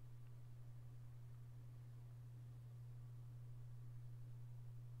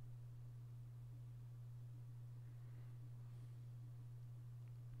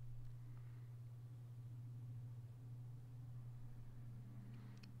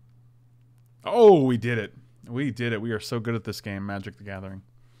 Oh, we did it. We did it. We are so good at this game, Magic the Gathering.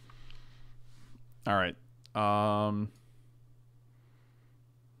 All right.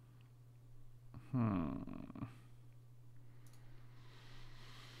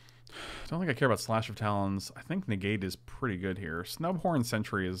 don't think I care about Slash of Talons. I think Negate is pretty good here. Snubhorn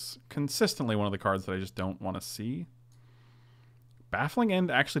Sentry is consistently one of the cards that I just don't want to see. Baffling End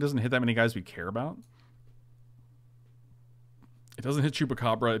actually doesn't hit that many guys we care about. It doesn't hit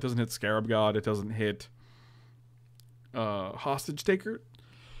Chupacabra. It doesn't hit Scarab God. It doesn't hit Hostage Taker.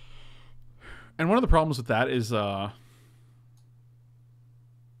 And one of the problems with that is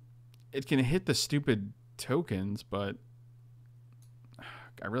it can hit the stupid tokens, but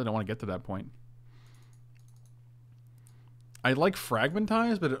I really don't want to get to that point. I like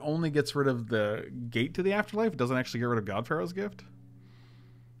Fragmentize, but it only gets rid of the gate to the afterlife. It doesn't actually get rid of Godpharaoh's Gift.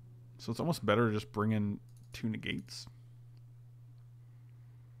 So it's almost better to just bring in 2 negates.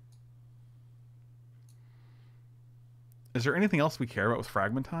 Is there anything else we care about with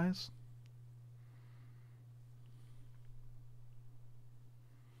Fragmentize?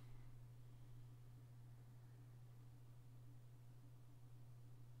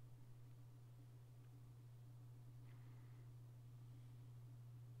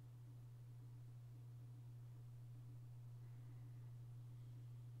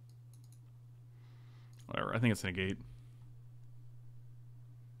 Whatever, I think it's a negate.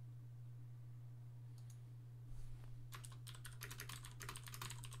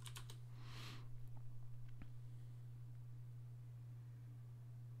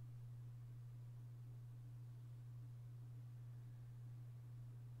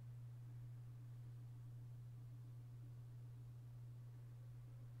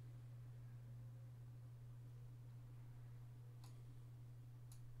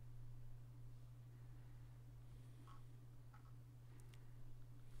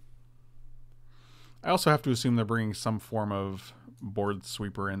 I also have to assume they're bringing some form of board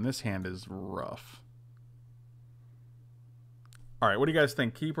sweeper in. This hand is rough. All right, what do you guys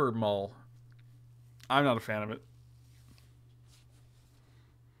think? Keep or mull? I'm not a fan of it.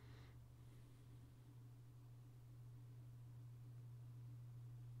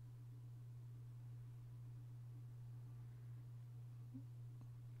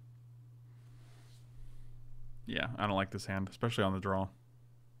 Yeah, I don't like this hand, especially on the draw.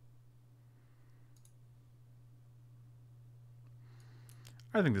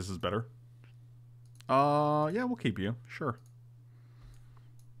 I think this is better. Yeah, we'll keep you. Sure.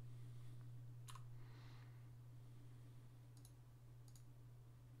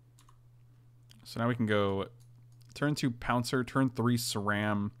 So now we can go turn 2 Pouncer, turn 3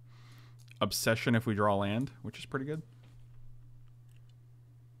 Saram, Obsession if we draw land, which is pretty good.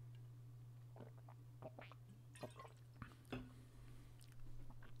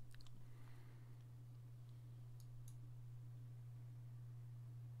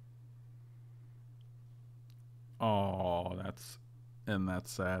 Oh, that's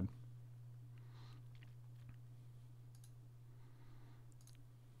sad.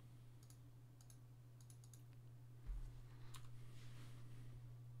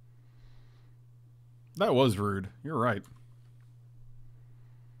 That was rude. You're right.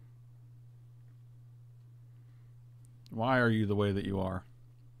 Why are you the way that you are?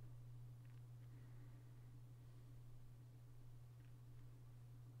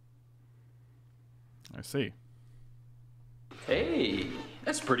 I see. Hey,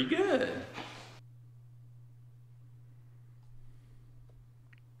 that's pretty good.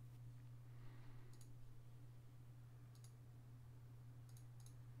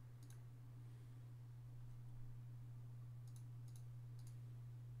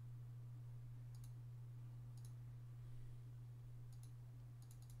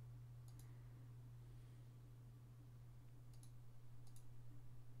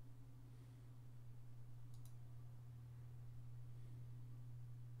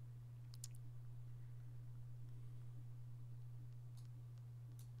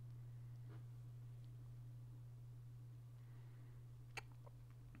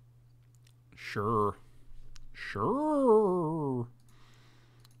 Sure. Sure.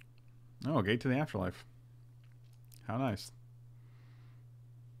 Oh, Gate to the Afterlife. How nice.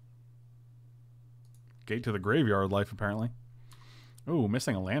 Gate to the Graveyard Life, apparently. Ooh,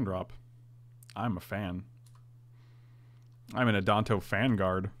 missing a land drop. I'm a fan. I'm an Adanto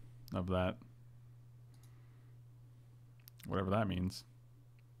Vanguard of that. Whatever that means.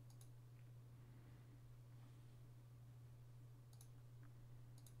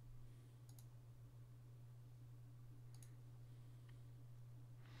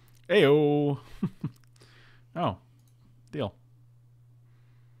 Ayo. Oh, deal.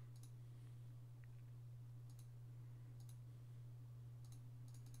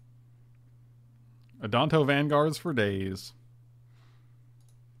 Adanto Vanguards for days.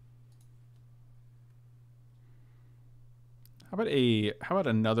 how about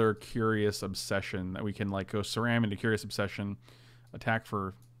another Curious Obsession that we can like go SRAM into Curious Obsession, attack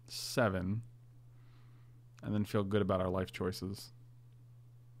for 7, and then feel good about our life choices.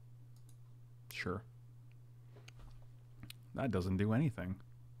 Sure. That doesn't do anything.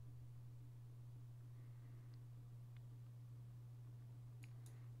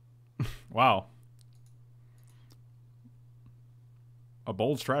 Wow. A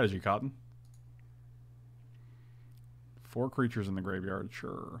bold strategy, Cotton. 4 creatures in the graveyard,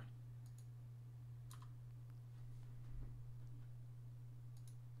 sure.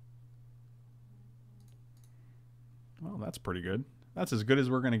 Well, that's pretty good. That's as good as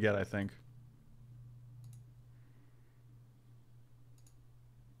we're going to get, I think.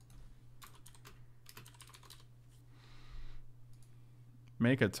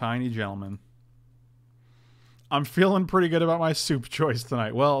 Make a tiny gentleman. I'm feeling pretty good about my soup choice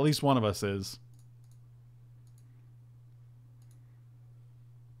tonight. Well, at least one of us is.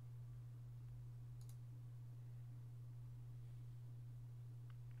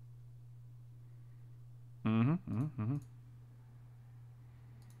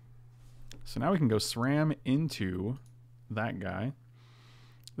 So now we can go SRAM into that guy.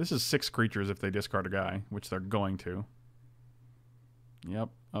 This is 6 creatures if they discard a guy, which they're going to. Yep,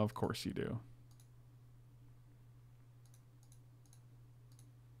 of course you do.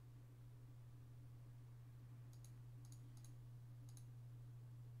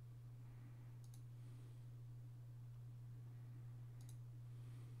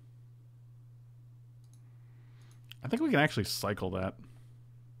 I think we can actually cycle that.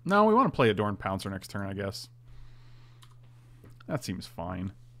 No, we want to play Adorned Pouncer next turn, I guess. That seems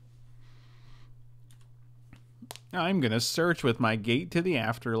fine. I'm going to search with my gate to the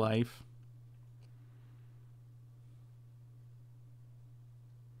afterlife.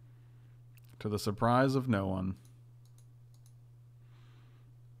 To the surprise of no one.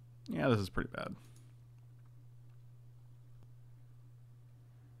 Yeah, this is pretty bad.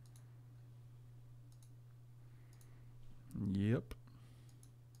 Yep.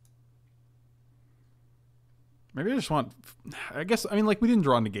 Maybe I just want... I guess, I mean, like, we didn't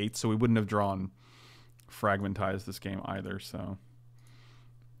draw negates, so we wouldn't have drawn Fragmentize this game either, so...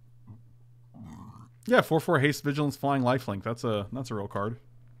 Yeah, 4/4 Haste, Vigilance, Flying, Lifelink. That's a real card.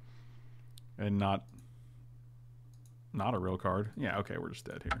 And not a real card. Yeah, okay, we're just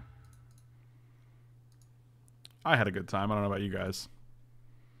dead here. I had a good time. I don't know about you guys.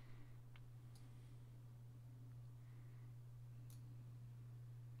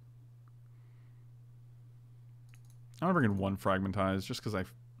 I'm gonna bring in 1 Fragmentize just because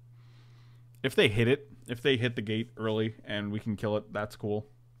if they hit it, if they hit the gate early and we can kill it, that's cool.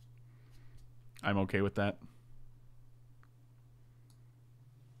 I'm okay with that.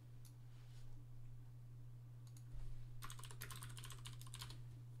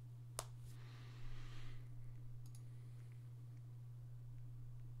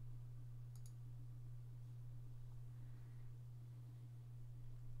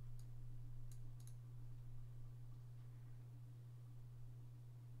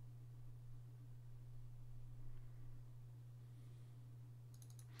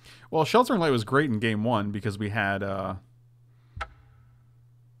 Well, Sheltering Light was great in game 1 because we had oh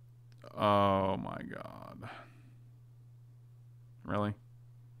my god. Really?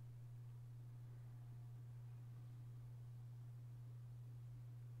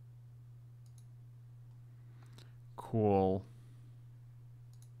 Cool.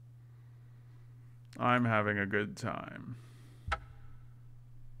 I'm having a good time.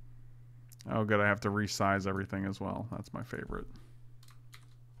 Oh good, I have to resize everything as well. That's my favorite.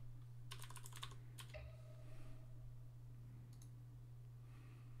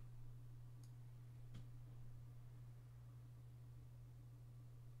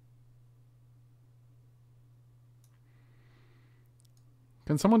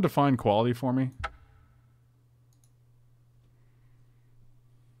 Can someone define quality for me?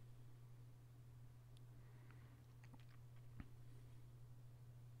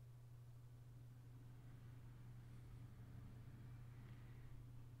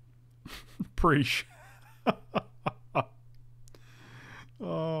 Preach.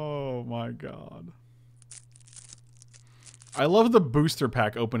 Oh my god. I love the booster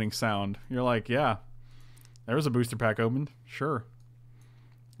pack opening sound. You're like, yeah, there was a booster pack opened. Sure.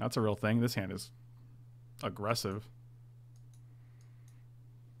 That's a real thing. This hand is aggressive.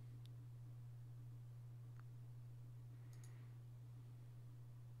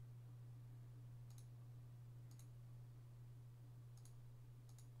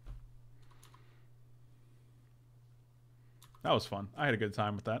 That was fun. I had a good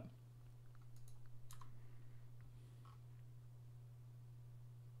time with that.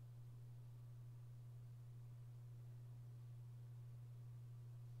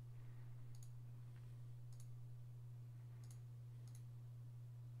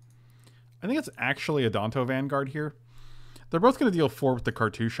 I think it's actually Adonto Vanguard here. They're both going to deal 4 with the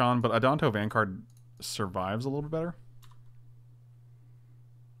cartouche on, but Adonto Vanguard survives a little bit better.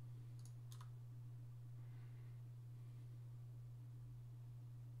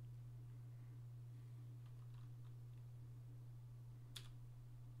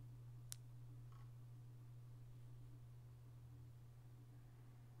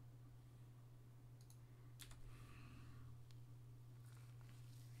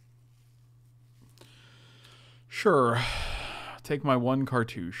 Sure. Take my 1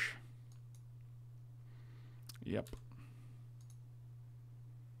 cartouche. Yep.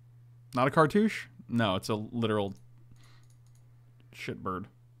 Not a cartouche? No, it's a literal shitbird.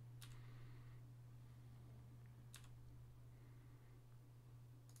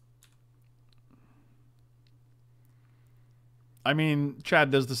 I mean, Chad,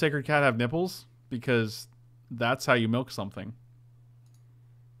 does the sacred cat have nipples? Because that's how you milk something.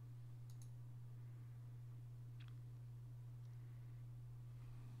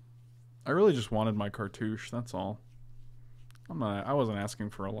 I really just wanted my cartouche, that's all. I wasn't asking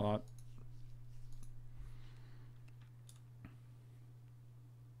for a lot.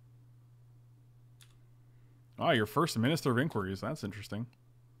 Oh, your first Minister of Inquiries. That's interesting.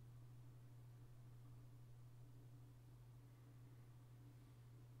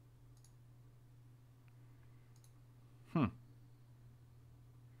 Hmm.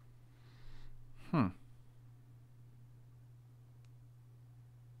 Hmm.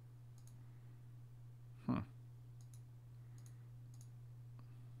 Hmm.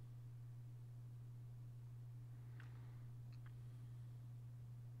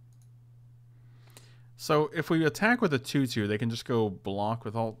 So if we attack with a 2/2, they can just go block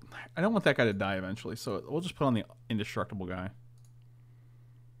with all... I don't want that guy to die eventually, so we'll just put on the indestructible guy.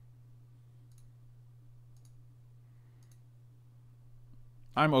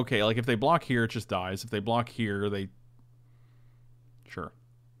 I'm okay. Like, if they block here, it just dies. If they block here, they... Sure.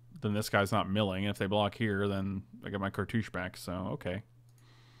 Then this guy's not milling. If they block here, then I get my cartouche back, so okay.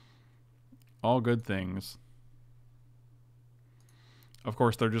 All good things. Of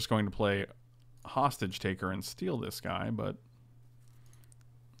course, they're just going to play hostage taker and steal this guy, but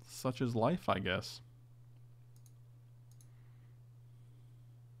such is life, I guess.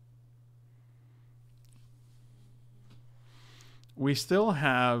 We still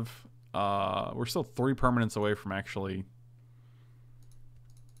have we're still 3 permanents away from actually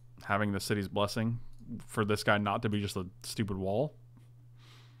having the city's blessing for this guy not to be just a stupid wall.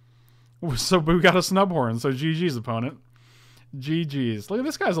 So we got a Snubhorn, so GG's opponent. GG's. Look at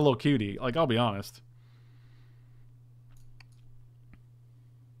this guy's a little cutie. Like, I'll be honest.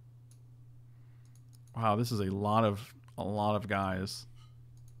 Wow, this is a lot of guys.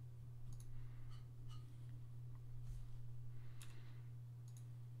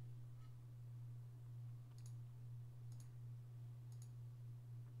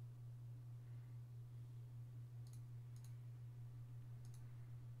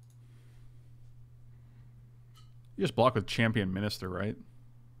 You just block with Champion Minister, right?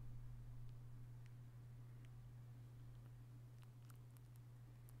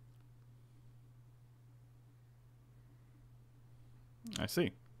 I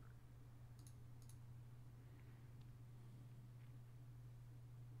see.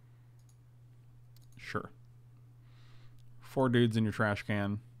 Sure. 4 dudes in your trash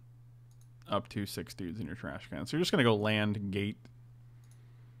can. Up to 6 dudes in your trash can. So you're just going to go land, gate,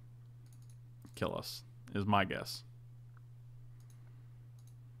 kill us, is my guess.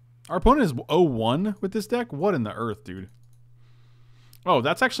 Our opponent is 0-1 with this deck? What in the earth, dude? Oh,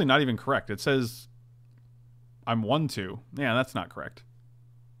 that's actually not even correct. It says I'm 1-2. Yeah, that's not correct.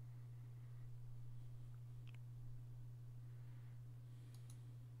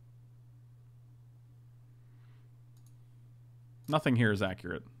 Nothing here is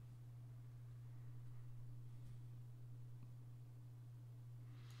accurate.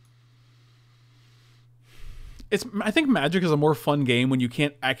 I think Magic is a more fun game when you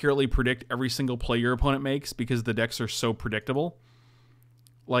can't accurately predict every single play your opponent makes because the decks are so predictable.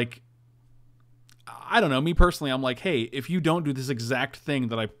 Like, I don't know, me personally, I'm like, hey, if you don't do this exact thing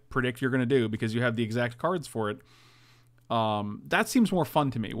that I predict you're going to do because you have the exact cards for it, that seems more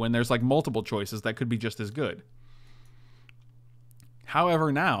fun to me when there's like multiple choices that could be just as good.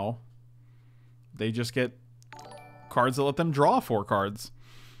 However, now, they just get cards that let them draw 4 cards.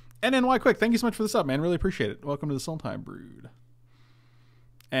 And NY Quick, thank you so much for the sub, man. Really appreciate it. Welcome to the Sultime Brood.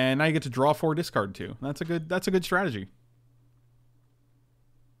 And now you get to draw 4, discard 2. That's a good strategy.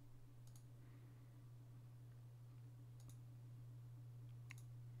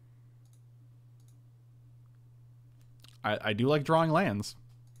 I do like drawing lands.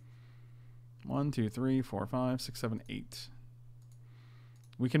 1, 2, 3, 4, 5, 6, 7, 8.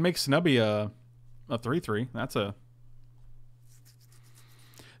 We can make Snubby a 3/3. That's a...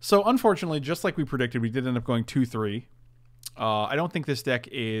 So, unfortunately, just like we predicted, we did end up going 2/3. I don't think this deck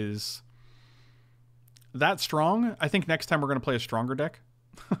is that strong. I think next time we're going to play a stronger deck.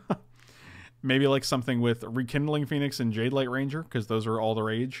 Maybe like something with Rekindling Phoenix and Jade Light Ranger, because those are all the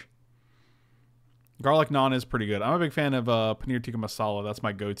rage. Garlic Naan is pretty good. I'm a big fan of Paneer Tikka Masala. That's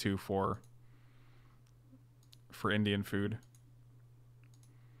my go-to for Indian food.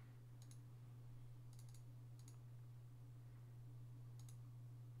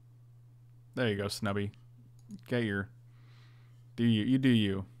 There you go, Snubby. Get your... Do you. You do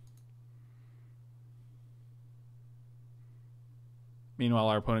you. Meanwhile,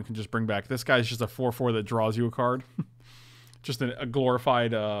 our opponent can just bring back... This guy's just a 4/4 that draws you a card. Just a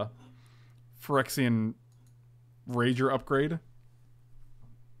glorified Phyrexian Rager upgrade.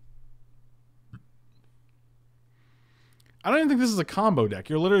 I don't even think this is a combo deck.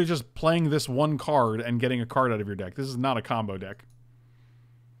 You're literally just playing this one card and getting a card out of your deck. This is not a combo deck.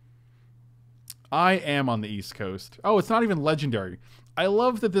 I am on the East Coast. Oh, it's not even legendary. I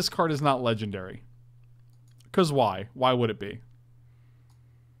love that this card is not legendary. Because why? Why would it be?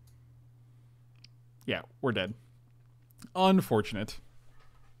 Yeah, we're dead. Unfortunate.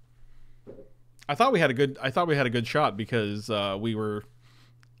 I thought we had a good shot because we were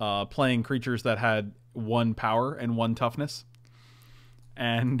playing creatures that had 1 power and 1 toughness.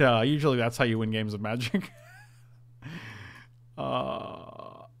 And usually that's how you win games of Magic.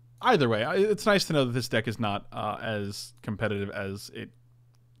 Either way, it's nice to know that this deck is not as competitive as it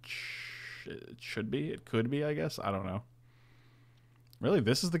should be. It could be, I guess. I don't know. Really?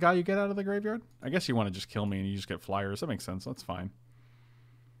 This is the guy you get out of the graveyard? I guess you want to just kill me and you just get flyers. That makes sense. That's fine.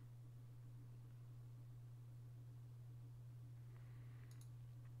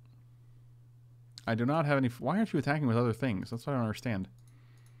 I do not have any... Why aren't you attacking with other things? That's what I don't understand.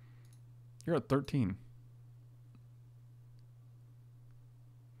 You're at 13.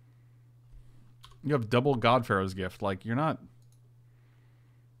 You have double God Pharaoh's Gift. Like, you're not...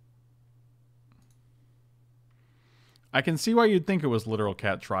 I can see why you'd think it was Literal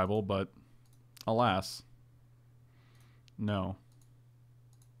Cat Tribal, but alas. No.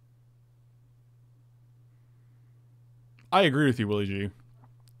 I agree with you, Willie G.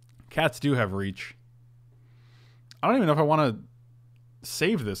 Cats do have reach. I don't even know if I want to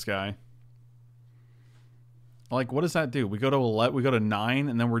save this guy. Like, what does that do? We go to 9,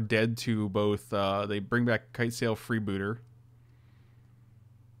 and then we're dead to both. They bring back Kite Sail Freebooter,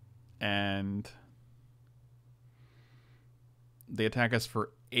 and they attack us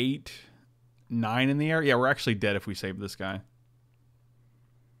for 8, 9 in the air. Yeah, we're actually dead if we save this guy.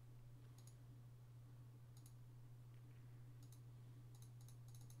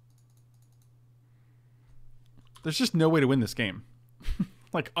 There's just no way to win this game.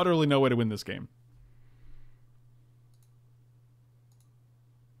 Like, utterly no way to win this game.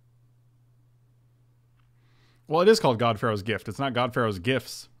 Well, it is called God Pharaoh's Gift. It's not God Pharaoh's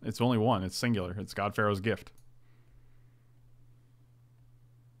Gifts. It's only one. It's singular. It's God Pharaoh's Gift.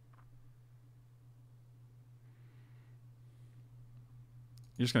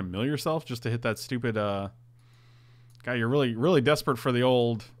 You're just gonna mill yourself just to hit that stupid guy. You're really desperate for the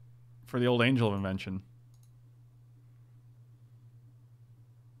old Angel of Invention.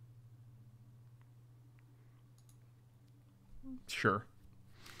 Sure.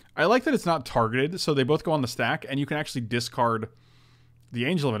 I like that it's not targeted, so they both go on the stack, and you can actually discard the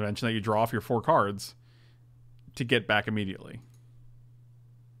Angel of Invention that you draw off your 4 cards to get back immediately.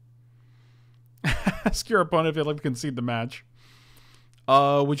 Ask your opponent if they'd like to concede the match.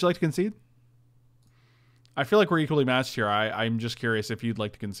 Would you like to concede? I feel like we're equally matched here. I'm just curious if you'd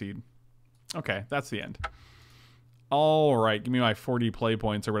like to concede. Okay, that's the end. All right, give me my 40 play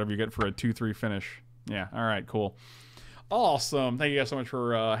points or whatever you get for a 2-3 finish. Yeah, all right, cool. Awesome. Thank you guys so much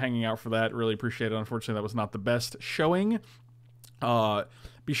for hanging out for that. Really appreciate it. Unfortunately, that was not the best showing.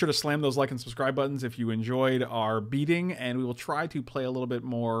 Be sure to slam those like and subscribe buttons if you enjoyed our beating, and we will try to play a little bit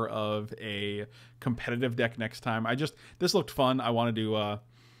more of a competitive deck next time. This looked fun. I wanted to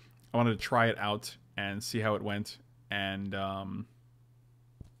try it out and see how it went, and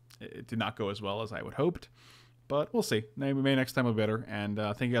it did not go as well as I would hoped, but we'll see. Maybe next time will be better. And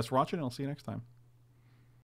thank you guys for watching, and I'll see you next time.